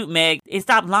didn't shoot Meg. And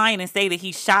stop lying and say that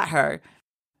he shot her.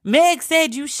 Meg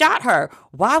said you shot her.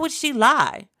 Why would she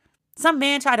lie? Some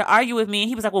man tried to argue with me and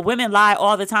he was like, well, women lie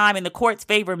all the time and the courts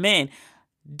favor men.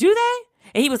 Do they?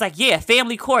 And he was like, yeah,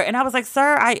 family court. And I was like,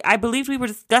 sir, I believed we were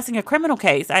discussing a criminal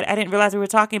case. I didn't realize we were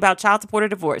talking about child support or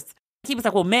divorce. He was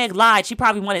like, well, Meg lied. She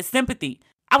probably wanted sympathy.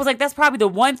 I was like, that's probably the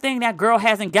one thing that girl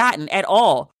hasn't gotten at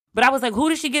all. But I was like, who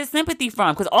does she get sympathy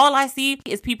from? Because all I see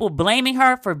is people blaming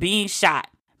her for being shot,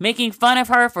 making fun of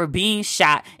her for being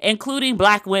shot, including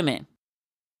black women.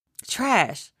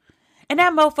 Trash. And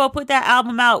that mofo put that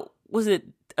album out, was it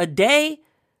a day?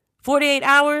 48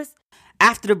 hours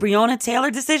after the Breonna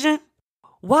Taylor decision?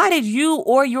 Why did you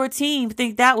or your team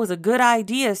think that was a good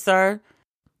idea, sir?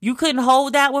 You couldn't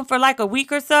hold that one for like a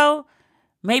week or so?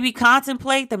 Maybe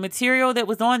contemplate the material that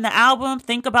was on the album.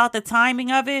 Think about the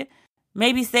timing of it.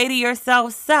 Maybe say to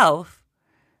yourself,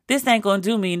 this ain't gonna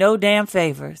do me no damn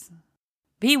favors.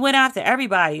 He went after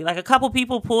everybody. Like a couple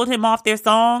people pulled him off their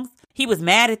songs. He was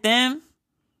mad at them.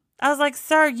 I was like,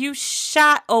 sir, you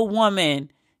shot a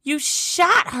woman. You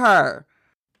shot her.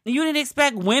 You didn't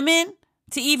expect women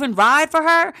to even ride for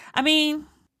her? I mean,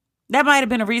 that might have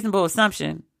been a reasonable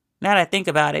assumption. Now that I think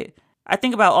about it, I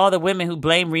think about all the women who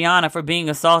blame Rihanna for being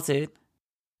assaulted.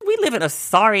 We live in a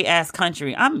sorry-ass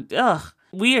country.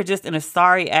 We are just in a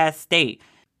sorry-ass state.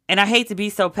 And I hate to be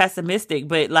so pessimistic,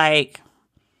 but like,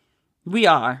 we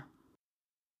are.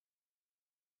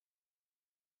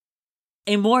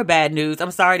 In more bad news,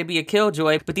 I'm sorry to be a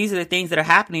killjoy, but these are the things that are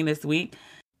happening this week.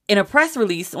 In a press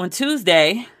release on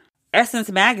Tuesday, Essence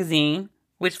Magazine,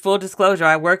 which, full disclosure,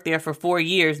 I worked there for 4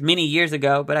 years, many years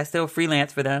ago, but I still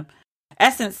freelance for them.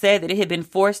 Essence said that it had been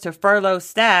forced to furlough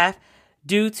staff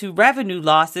due to revenue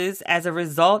losses as a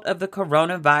result of the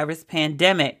coronavirus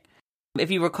pandemic. If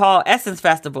you recall, Essence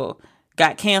Festival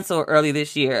got canceled early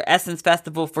this year. Essence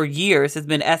Festival for years has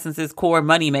been Essence's core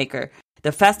moneymaker.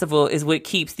 The festival is what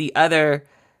keeps the other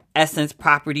Essence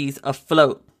properties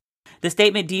afloat. The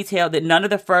statement detailed that none of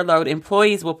the furloughed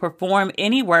employees will perform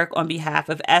any work on behalf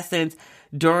of Essence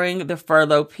during the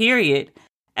furlough period.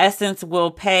 Essence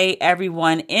will pay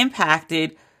everyone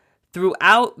impacted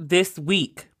throughout this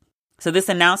week. So this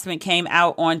announcement came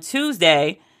out on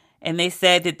Tuesday, and they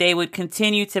said that they would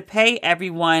continue to pay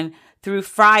everyone through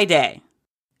Friday.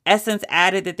 Essence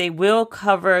added that they will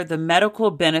cover the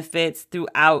medical benefits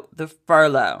throughout the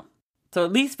furlough. So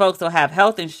at least folks will have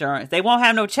health insurance. They won't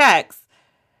have no checks,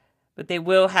 but they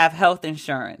will have health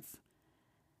insurance.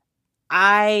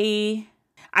 I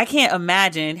can't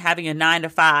imagine having a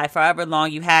 9-to-5 for however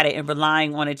long you had it and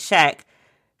relying on a check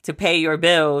to pay your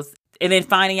bills and then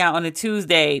finding out on a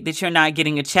Tuesday that you're not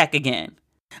getting a check again.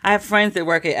 I have friends that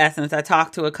work at Essence. I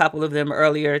talked to a couple of them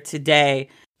earlier today.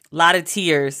 A lot of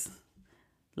tears,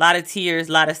 a lot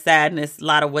of sadness, a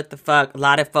lot of what the fuck. A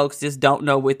lot of folks just don't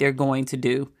know what they're going to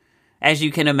do, as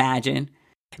you can imagine.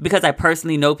 Because I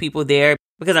personally know people there,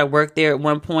 because I worked there at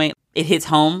one point, it hits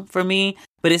home for me,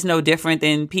 but it's no different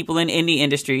than people in any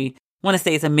industry. I want to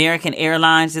say it's American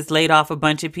Airlines just laid off a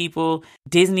bunch of people.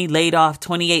 Disney laid off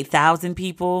 28,000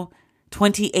 people.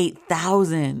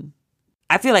 28,000.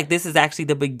 I feel like this is actually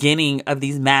the beginning of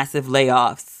these massive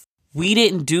layoffs. We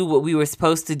didn't do what we were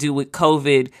supposed to do with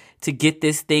COVID to get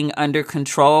this thing under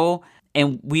control,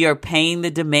 and we are paying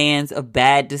the demands of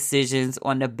bad decisions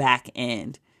on the back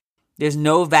end. There's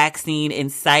no vaccine in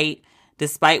sight,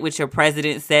 despite what your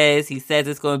president says. He says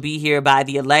it's going to be here by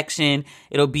the election.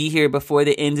 It'll be here before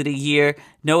the end of the year.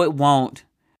 No, it won't.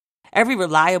 Every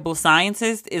reliable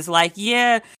scientist is like,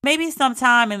 yeah, maybe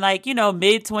sometime in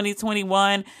mid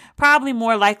 2021, probably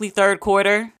more likely third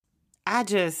quarter.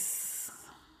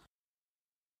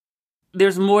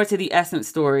 There's more to the Essence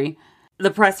story.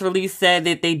 The press release said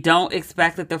that they don't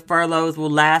expect that the furloughs will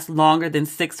last longer than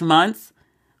 6 months,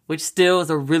 which still is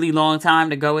a really long time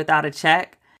to go without a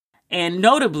check. And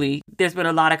notably, there's been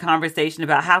a lot of conversation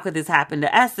about how could this happen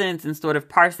to Essence and sort of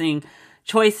parsing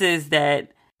choices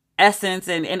that Essence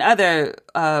and other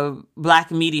Black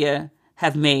media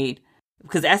have made,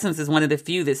 because Essence is one of the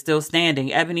few that's still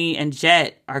standing. Ebony and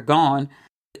Jet are gone.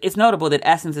 It's notable that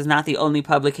Essence is not the only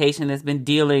publication that's been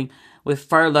dealing with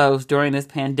furloughs during this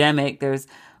pandemic. There's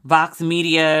Vox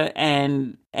Media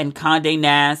and Condé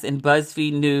Nast and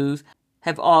BuzzFeed News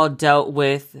have all dealt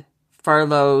with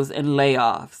furloughs and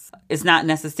layoffs. It's not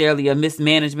necessarily a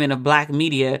mismanagement of Black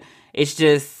media. It's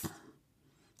just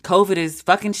COVID is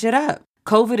fucking shit up.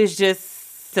 COVID is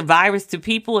just a virus to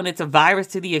people, and it's a virus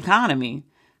to the economy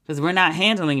because we're not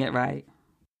handling it right.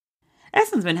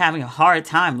 Essence been having a hard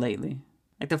time lately.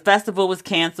 Like, the festival was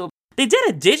canceled. They did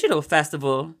a digital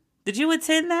festival. Did you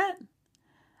attend that?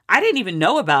 I didn't even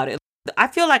know about it. I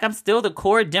feel like I'm still the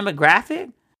core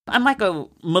demographic. I'm like a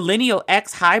Millennial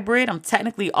X hybrid. I'm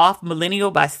technically off Millennial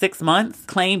by 6 months.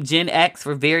 Claim Gen X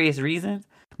for various reasons.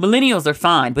 Millennials are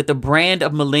fine, but the brand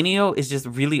of millennial is just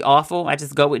really awful. I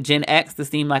just go with Gen X to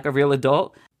seem like a real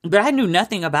adult. But I knew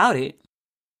nothing about it.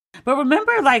 But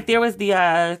remember, there was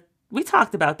we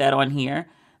talked about that on here,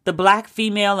 the Black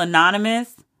Female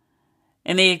Anonymous,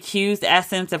 and they accused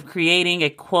Essence of creating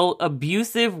a, quote,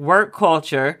 abusive work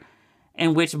culture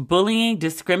in which bullying,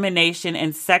 discrimination,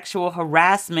 and sexual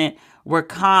harassment were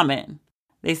common.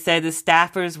 They said the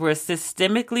staffers were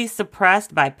systemically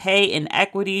suppressed by pay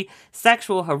inequity,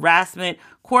 sexual harassment,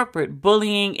 corporate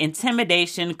bullying,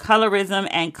 intimidation, colorism,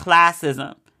 and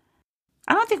classism.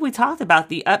 I don't think we talked about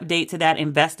the update to that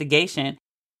investigation.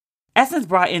 Essence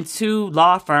brought in 2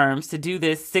 law firms to do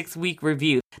this 6-week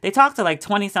review. They talked to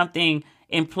 20-something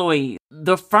employees.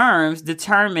 The firms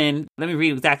determined, let me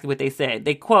read exactly what they said.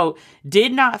 They, quote,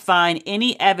 did not find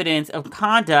any evidence of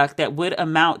conduct that would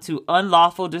amount to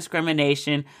unlawful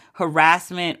discrimination,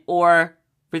 harassment, or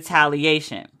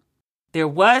retaliation. There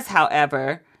was,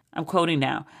 however, I'm quoting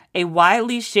now, a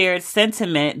widely shared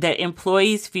sentiment that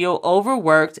employees feel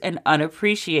overworked and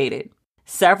unappreciated.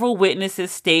 Several witnesses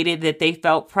stated that they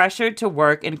felt pressured to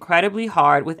work incredibly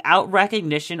hard without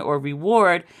recognition or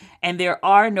reward, and there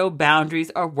are no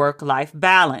boundaries or work-life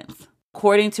balance.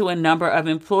 According to a number of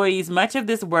employees, much of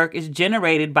this work is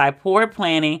generated by poor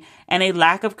planning and a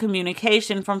lack of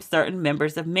communication from certain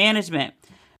members of management.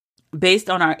 Based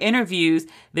on our interviews,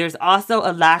 there's also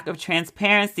a lack of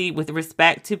transparency with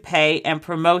respect to pay and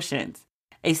promotions.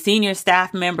 A senior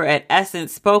staff member at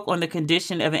Essence spoke on the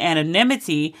condition of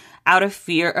anonymity out of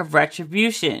fear of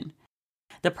retribution.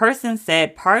 The person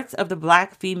said parts of the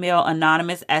Black Female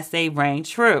Anonymous essay rang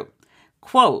true.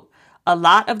 Quote, a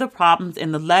lot of the problems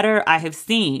in the letter I have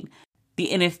seen,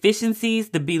 the inefficiencies,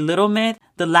 the belittlement,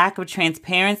 the lack of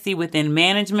transparency within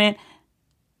management,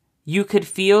 you could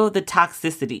feel the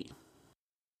toxicity.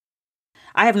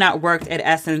 I have not worked at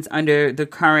Essence under the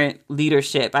current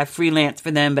leadership. I freelance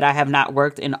for them, but I have not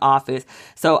worked in office,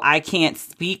 so I can't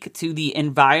speak to the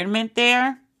environment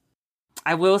there.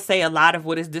 I will say a lot of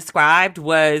what is described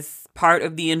was part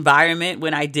of the environment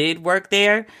when I did work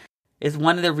there. Is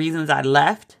one of the reasons I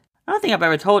left. I don't think I've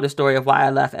ever told the story of why I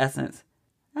left Essence.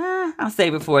 I'll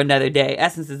save it for another day.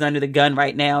 Essence is under the gun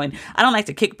right now, and I don't like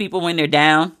to kick people when they're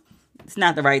down. It's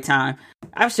not the right time.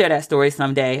 I'll share that story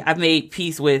someday. I've made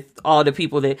peace with all the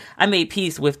people I made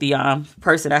peace with the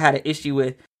person I had an issue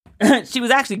with. She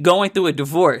was actually going through a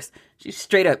divorce. She's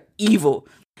straight up evil.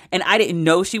 And I didn't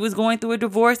know she was going through a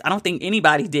divorce. I don't think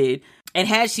anybody did. And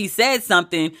had she said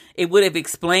something, it would have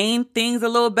explained things a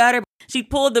little better. She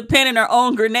pulled the pin in her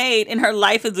own grenade and her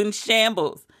life is in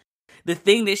shambles. The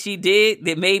thing that she did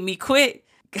that made me quit,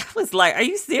 I was like, are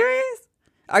you serious?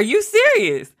 Are you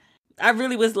serious? I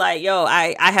really was like, yo,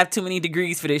 I have too many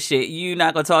degrees for this shit. You're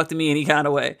not going to talk to me any kind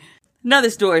of way. Another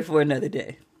story for another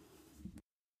day.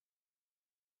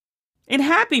 In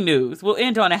happy news, we'll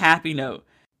end on a happy note.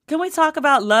 Can we talk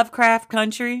about Lovecraft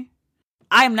Country?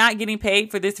 I am not getting paid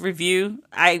for this review.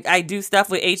 I do stuff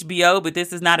with HBO, but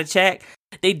this is not a check.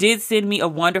 They did send me a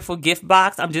wonderful gift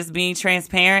box. I'm just being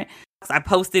transparent. I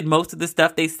posted most of the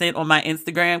stuff they sent on my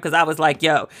Instagram because I was like,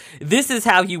 yo, this is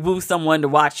how you woo someone to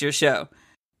watch your show.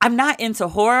 I'm not into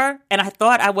horror, and I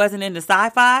thought I wasn't into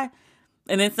sci-fi.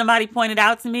 And then somebody pointed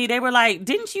out to me, they were like,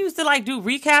 didn't you used to like do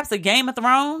recaps of Game of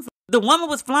Thrones? The woman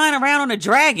was flying around on a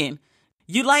dragon.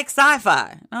 You like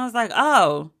sci-fi. And I was like,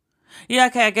 oh, yeah,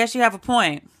 okay, I guess you have a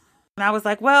point. And I was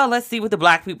like, well, let's see what the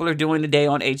black people are doing today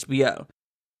on HBO.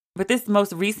 But this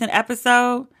most recent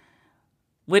episode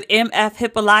with MF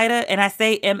Hippolyta, and I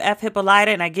say MF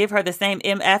Hippolyta, and I give her the same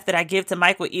MF that I give to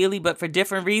Michael Ealy, but for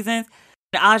different reasons.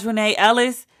 And Aunjanue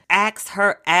Ellis acts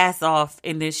her ass off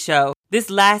in this show. This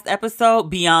last episode,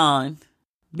 Beyond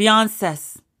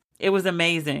Cess. It was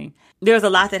amazing. There's a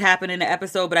lot that happened in the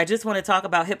episode, but I just want to talk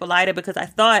about Hippolyta because I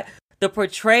thought the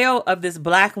portrayal of this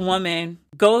black woman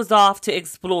goes off to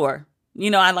explore.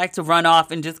 You know, I like to run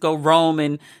off and just go roam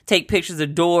and take pictures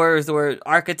of doors or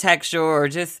architecture or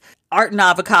just art and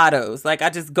avocados. Like I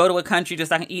just go to a country just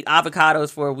so I can eat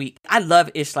avocados for a week. I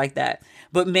love ish like that.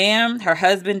 But ma'am, her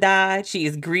husband died. She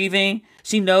is grieving.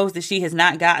 She knows that she has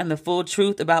not gotten the full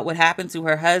truth about what happened to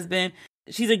her husband.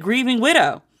 She's a grieving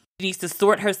widow. She needs to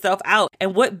sort herself out.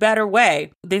 And what better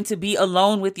way than to be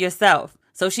alone with yourself?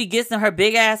 So she gets in her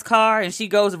big ass car and she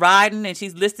goes riding and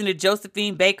she's listening to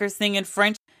Josephine Baker singing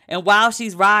French. And while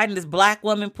she's riding, this black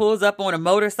woman pulls up on a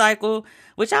motorcycle,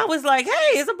 which I was like,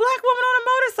 hey, it's a black woman on a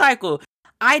motorcycle.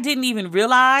 I didn't even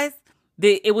realize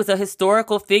that it was a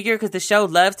historical figure because the show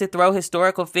loves to throw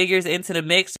historical figures into the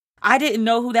mix. I didn't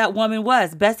know who that woman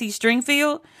was. Bessie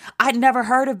Stringfield? I'd never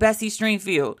heard of Bessie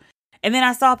Stringfield. And then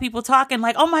I saw people talking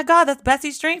like, oh my God, that's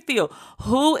Bessie Stringfield.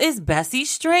 Who is Bessie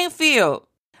Stringfield?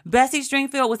 Bessie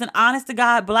Stringfield was an honest to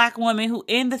God black woman who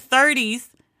in the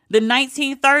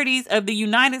 1930s of the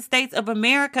United States of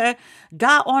America,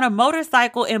 got on a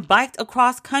motorcycle and biked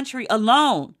across country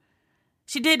alone.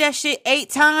 She did that shit 8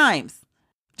 times.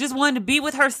 Just wanted to be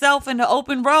with herself in the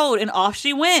open road and off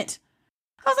she went.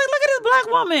 I was like, look at this black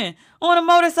woman on a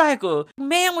motorcycle.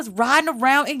 Man was riding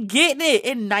around and getting it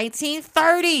in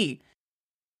 1930.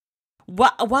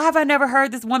 Why have I never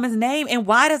heard this woman's name? And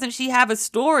why doesn't she have a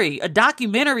story, a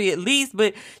documentary at least,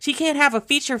 but she can't have a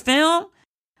feature film?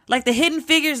 Like the Hidden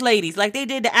Figures ladies, like they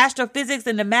did the astrophysics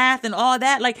and the math and all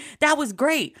that. Like that was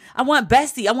great. I want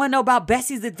Bessie. I want to know about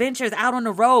Bessie's adventures out on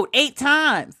the road 8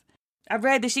 times. I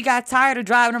read that she got tired of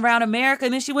driving around America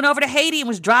and then she went over to Haiti and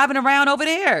was driving around over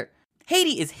there.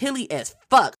 Haiti is hilly as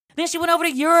fuck. Then she went over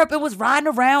to Europe and was riding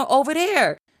around over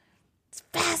there. It's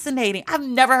fascinating. I've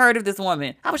never heard of this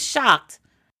woman. I was shocked.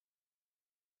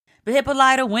 But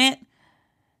Hippolyta went.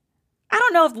 I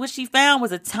don't know if what she found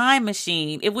was a time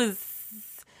machine. It was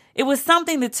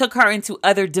something that took her into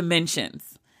other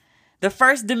dimensions. The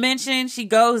first dimension she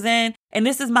goes in, and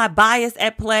this is my bias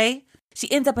at play. She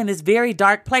ends up in this very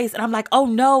dark place, and I'm like, oh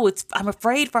no, I'm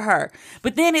afraid for her.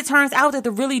 But then it turns out that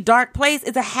the really dark place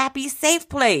is a happy, safe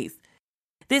place.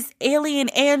 This alien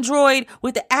android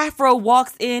with the afro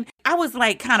walks in. I was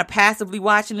like kind of passively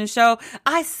watching the show.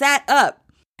 I sat up,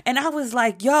 and I was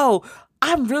like, yo,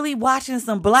 I'm really watching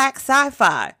some black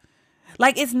sci-fi.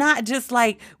 Like, it's not just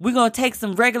like we're going to take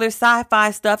some regular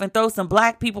sci-fi stuff and throw some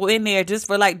black people in there just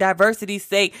for like diversity's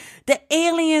sake. The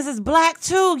aliens is black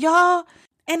too, y'all.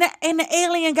 And the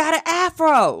alien got an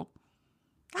afro.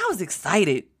 I was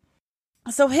excited.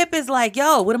 So Hip is like,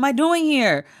 yo, what am I doing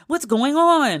here? What's going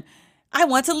on? I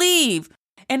want to leave.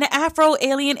 And the afro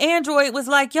alien android was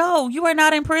like, yo, you are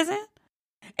not in prison.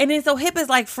 And then so Hip is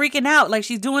like freaking out. Like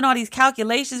she's doing all these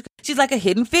calculations. She's like a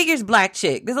Hidden Figures black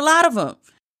chick. There's a lot of them.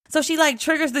 So she like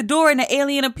triggers the door and the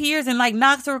alien appears and like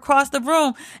knocks her across the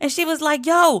room. And she was like,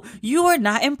 yo, you are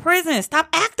not in prison. Stop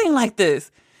acting like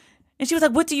this. And she was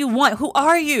like, what do you want? Who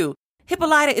are you?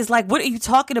 Hippolyta is like, what are you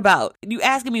talking about? You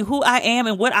asking me who I am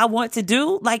and what I want to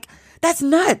do? Like, that's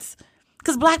nuts.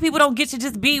 Because Black people don't get to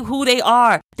just be who they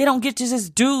are. They don't get to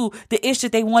just do the ish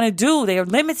that they want to do. They are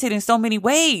limited in so many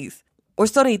ways. Or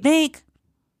so they think.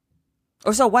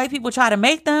 Or so white people try to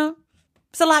make them.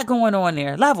 There's a lot going on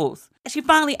there. Levels. And she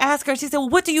finally asked her, she said, well,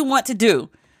 what do you want to do?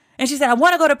 And she said, I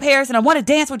want to go to Paris and I want to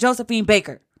dance with Josephine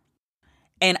Baker.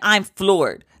 And I'm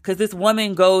floored because this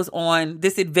woman goes on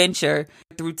this adventure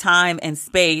through time and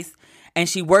space and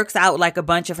she works out like a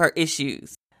bunch of her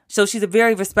issues. So she's a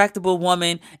very respectable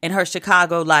woman in her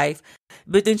Chicago life.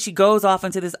 But then she goes off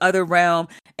into this other realm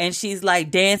and she's like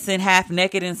dancing half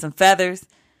naked in some feathers.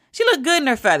 She looked good in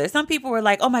her feathers. Some people were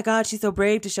like, oh my God, she's so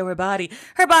brave to show her body.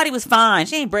 Her body was fine.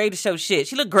 She ain't brave to show shit.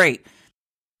 She looked great.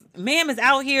 Ma'am is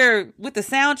out here with the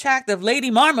soundtrack of Lady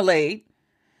Marmalade.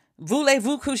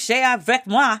 Voulez-vous coucher avec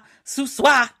moi ce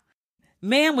soir?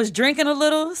 Man was drinking a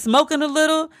little, smoking a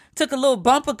little, took a little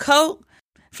bump of coke,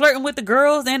 flirting with the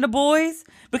girls and the boys,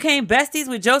 became besties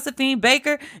with Josephine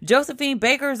Baker. Josephine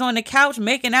Baker is on the couch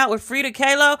making out with Frida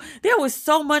Kahlo. There was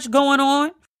so much going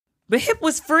on, but Hip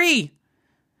was free.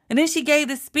 And then she gave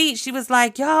this speech. She was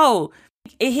like, yo,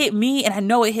 it hit me and I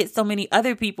know it hit so many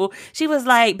other people. She was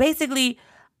like, basically,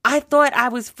 I thought I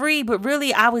was free, but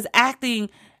really I was acting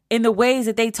in the ways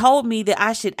that they told me that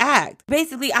I should act.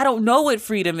 Basically, I don't know what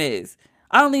freedom is.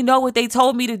 I only know what they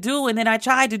told me to do. And then I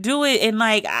tried to do it and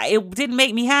it didn't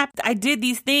make me happy. I did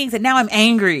these things and now I'm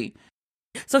angry.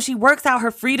 So she works out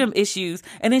her freedom issues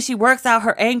and then she works out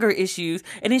her anger issues.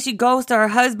 And then she goes to her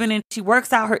husband and she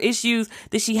works out her issues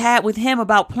that she had with him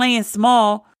about playing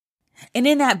small. And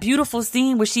in that beautiful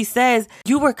scene where she says,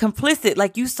 you were complicit,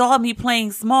 like you saw me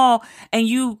playing small and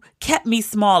you kept me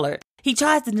smaller. He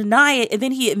tries to deny it and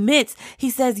then he admits,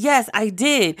 he says, yes, I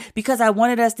did because I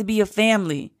wanted us to be a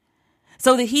family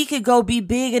so that he could go be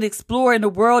big and explore in the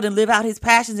world and live out his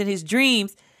passions and his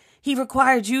dreams. He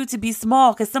required you to be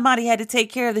small because somebody had to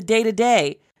take care of the day to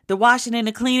day, the washing and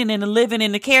the cleaning and the living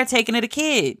and the caretaking of the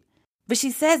kid. But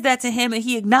she says that to him and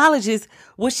he acknowledges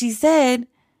what she said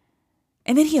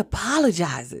and then he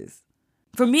apologizes.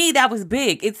 For me, that was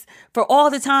big. It's for all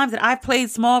the times that I've played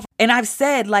small and I've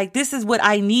said, like, this is what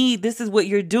I need. This is what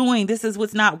you're doing. This is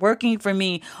what's not working for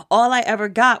me. All I ever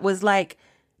got was like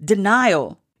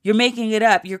denial. You're making it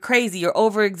up. You're crazy. You're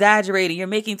over exaggerating. You're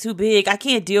making too big. I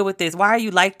can't deal with this. Why are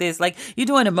you like this? Like, you're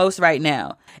doing the most right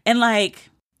now. And like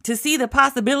to see the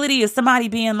possibility of somebody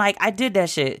being like, I did that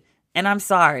shit and I'm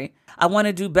sorry. I want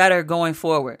to do better going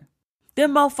forward.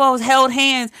 Them mofos held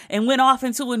hands and went off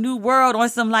into a new world on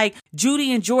some like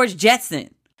Judy and George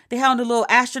Jetson. They had on a little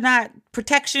astronaut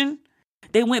protection.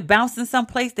 They went bouncing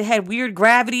someplace that had weird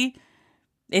gravity.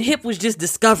 And Hip was just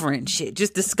discovering shit,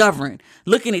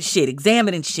 looking at shit,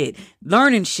 examining shit,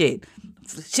 learning shit.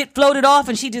 Shit floated off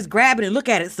and she just grabbed it and look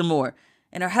at it some more.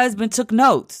 And her husband took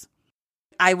notes.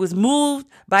 I was moved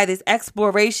by this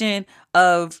exploration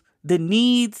of the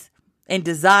needs and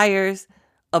desires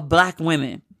of Black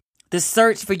women. The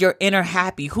search for your inner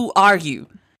happy. Who are you?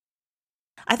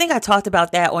 I think I talked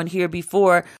about that on here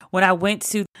before when I went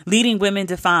to Leading Women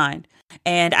Defined.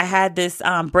 And I had this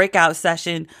breakout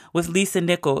session with Lisa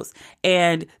Nichols.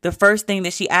 And the first thing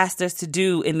that she asked us to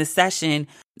do in the session,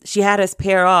 she had us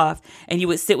pair off and you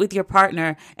would sit with your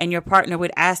partner and your partner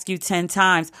would ask you 10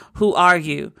 times, who are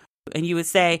you? And you would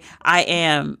say, I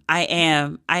am, I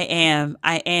am, I am,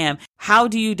 I am. How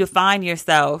do you define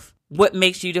yourself? What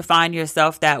makes you define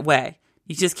yourself that way?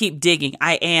 You just keep digging.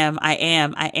 I am, I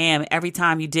am, I am. Every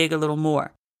time you dig a little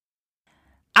more.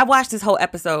 I watched this whole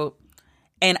episode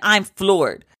and I'm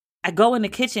floored. I go in the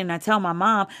kitchen and I tell my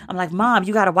mom, I'm like, Mom,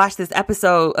 you got to watch this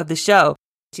episode of the show.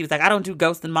 She was like, I don't do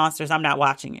ghosts and monsters. I'm not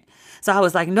watching it. So I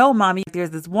was like, no, Mommy,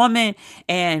 there's this woman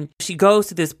and she goes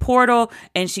to this portal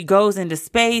and she goes into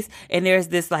space and there's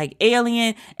this like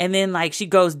alien. And then like she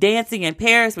goes dancing in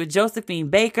Paris with Josephine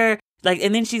Baker. Like,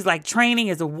 and then she's like training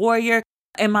as a warrior.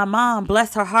 And my mom,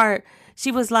 bless her heart,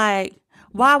 she was like,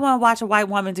 why want to watch a white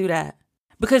woman do that?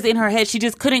 Because in her head, she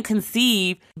just couldn't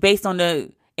conceive based on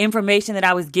the information that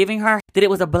I was giving her that it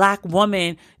was a Black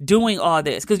woman doing all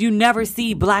this. Because you never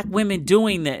see Black women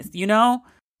doing this, you know?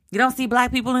 You don't see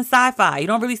Black people in sci-fi. You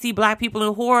don't really see Black people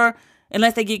in horror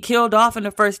unless they get killed off in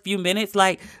the first few minutes.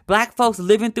 Like Black folks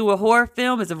living through a horror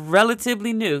film is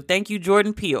relatively new. Thank you,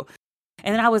 Jordan Peele.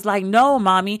 And then I was like, no,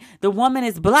 Mommy, the woman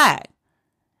is Black.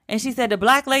 And she said, the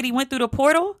Black lady went through the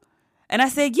portal? And I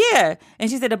said, yeah.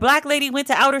 And she said, the Black lady went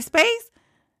to outer space?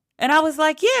 And I was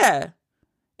like, yeah.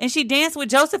 And she danced with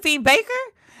Josephine Baker?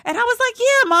 And I was like,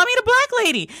 yeah, Mommy, the Black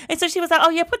lady. And so she was like, oh,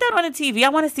 yeah, put that on the TV. I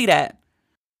want to see that.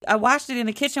 I watched it in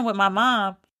the kitchen with my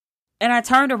mom. And I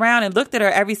turned around and looked at her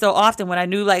every so often when I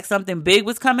knew like something big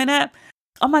was coming up.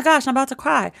 Oh my gosh, I'm about to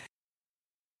cry.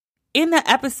 In the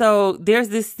episode, there's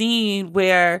this scene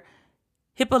where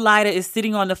Hippolyta is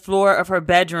sitting on the floor of her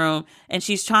bedroom and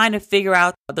she's trying to figure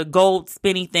out the gold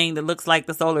spinny thing that looks like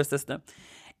the solar system.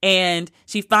 And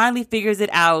she finally figures it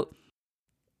out.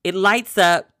 It lights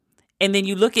up. And then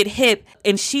you look at Hip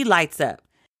and she lights up.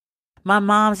 My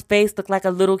mom's face looked like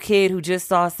a little kid who just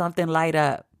saw something light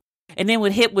up. And then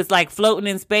when Hip was like floating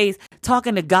in space,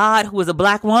 talking to God, who was a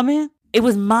black woman, it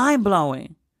was mind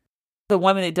blowing. The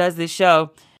woman that does this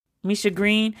show, Misha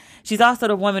Green, she's also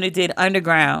the woman that did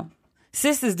Underground.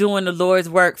 Sis is doing the Lord's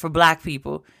work for black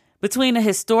people. Between the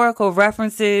historical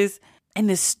references and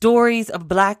the stories of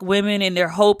black women and their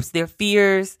hopes, their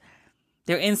fears,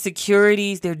 their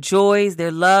insecurities, their joys,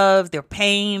 their loves, their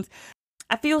pains,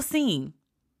 I feel seen.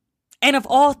 And of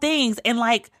all things, in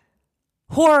like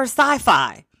horror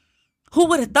sci-fi. Who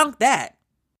would have thunk that?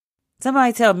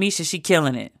 Somebody tell Misha she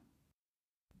killing it.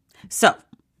 So,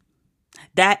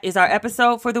 that is our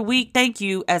episode for the week. Thank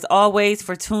you, as always,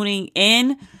 for tuning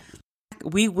in.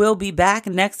 We will be back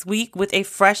next week with a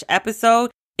fresh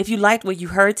episode. If you liked what you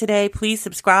heard today, please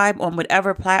subscribe on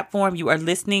whatever platform you are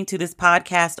listening to this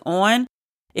podcast on.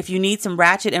 If you need some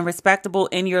ratchet and respectable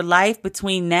in your life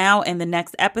between now and the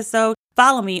next episode,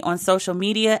 follow me on social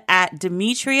media at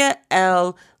Demetria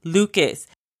L. Lucas.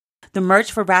 The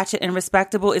merch for Ratchet and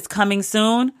Respectable is coming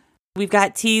soon. We've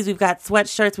got tees, we've got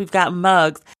sweatshirts, we've got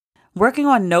mugs. Working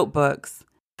on notebooks.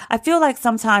 I feel like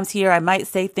sometimes here I might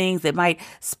say things that might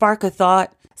spark a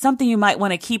thought, something you might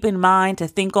want to keep in mind to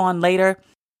think on later.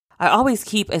 I always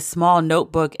keep a small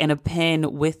notebook and a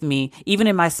pen with me, even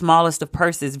in my smallest of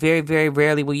purses. Very, very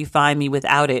rarely will you find me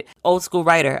without it. Old school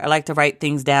writer, I like to write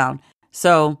things down.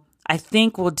 So I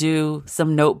think we'll do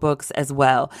some notebooks as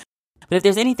well. But if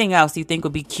there's anything else you think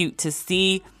would be cute to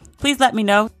see, please let me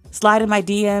know. Slide in my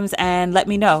DMs and let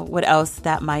me know what else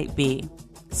that might be.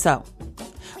 So,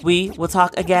 we will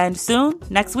talk again soon,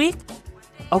 next week.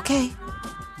 Okay,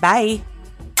 bye.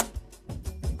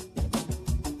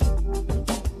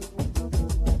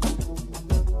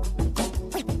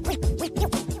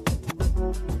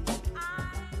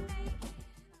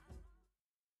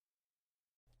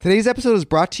 Today's episode is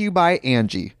brought to you by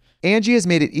Angie. Angie has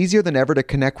made it easier than ever to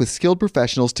connect with skilled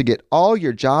professionals to get all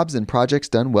your jobs and projects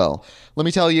done well. Let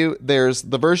me tell you, there's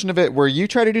the version of it where you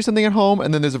try to do something at home,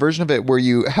 and then there's a version of it where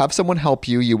you have someone help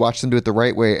you, you watch them do it the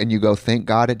right way, and you go, thank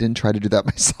God I didn't try to do that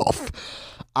myself.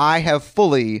 I have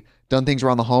fully done things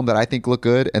around the home that I think look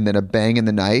good, and then a bang in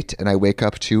the night, and I wake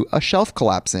up to a shelf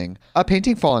collapsing, a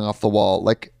painting falling off the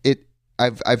wall.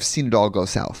 I've seen it all go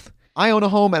south. I own a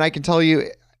home, and I can tell you,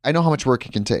 I know how much work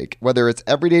it can take. Whether it's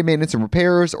everyday maintenance and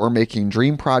repairs or making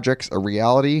dream projects a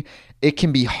reality, it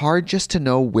can be hard just to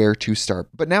know where to start.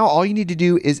 But now all you need to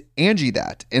do is Angie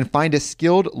that and find a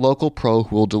skilled local pro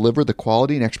who will deliver the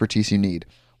quality and expertise you need.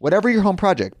 Whatever your home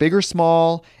project, big or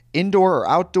small, indoor or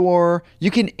outdoor, you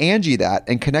can Angie that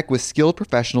and connect with skilled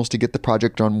professionals to get the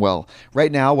project done well.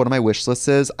 Right now, one of my wish lists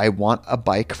is I want a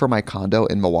bike for my condo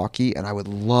in Milwaukee, and I would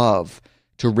love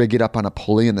to rig it up on a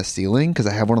pulley in the ceiling because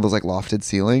I have one of those like lofted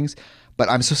ceilings, but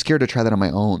I'm so scared to try that on my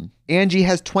own. Angie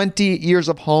has 20 years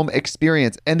of home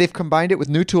experience, and they've combined it with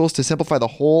new tools to simplify the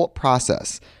whole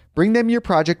process. Bring them your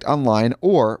project online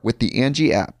or with the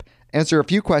Angie app. Answer a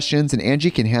few questions and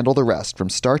Angie can handle the rest from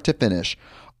start to finish,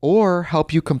 or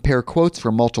help you compare quotes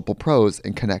from multiple pros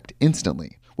and connect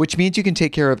instantly, which means you can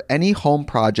take care of any home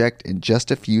project in just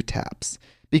a few taps.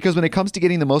 Because when it comes to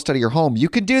getting the most out of your home, you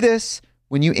can do this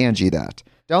when you Angie that.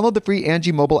 Download the free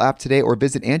Angie mobile app today or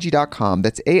visit Angie.com.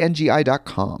 That's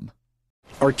ANGI.com.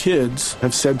 Our kids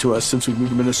have said to us since we moved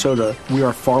to Minnesota, we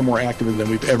are far more active than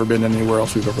we've ever been anywhere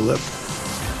else we've ever lived.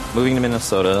 Moving to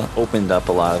Minnesota opened up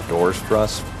a lot of doors for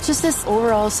us. Just this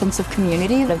overall sense of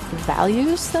community, the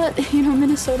values that,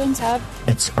 Minnesotans have.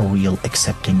 It's a real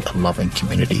accepting, loving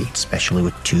community, especially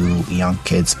with 2 young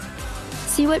kids.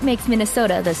 See what makes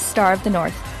Minnesota the star of the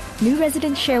North. New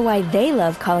residents share why they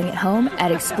love calling it home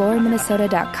at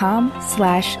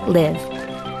exploreminnesota.com/live.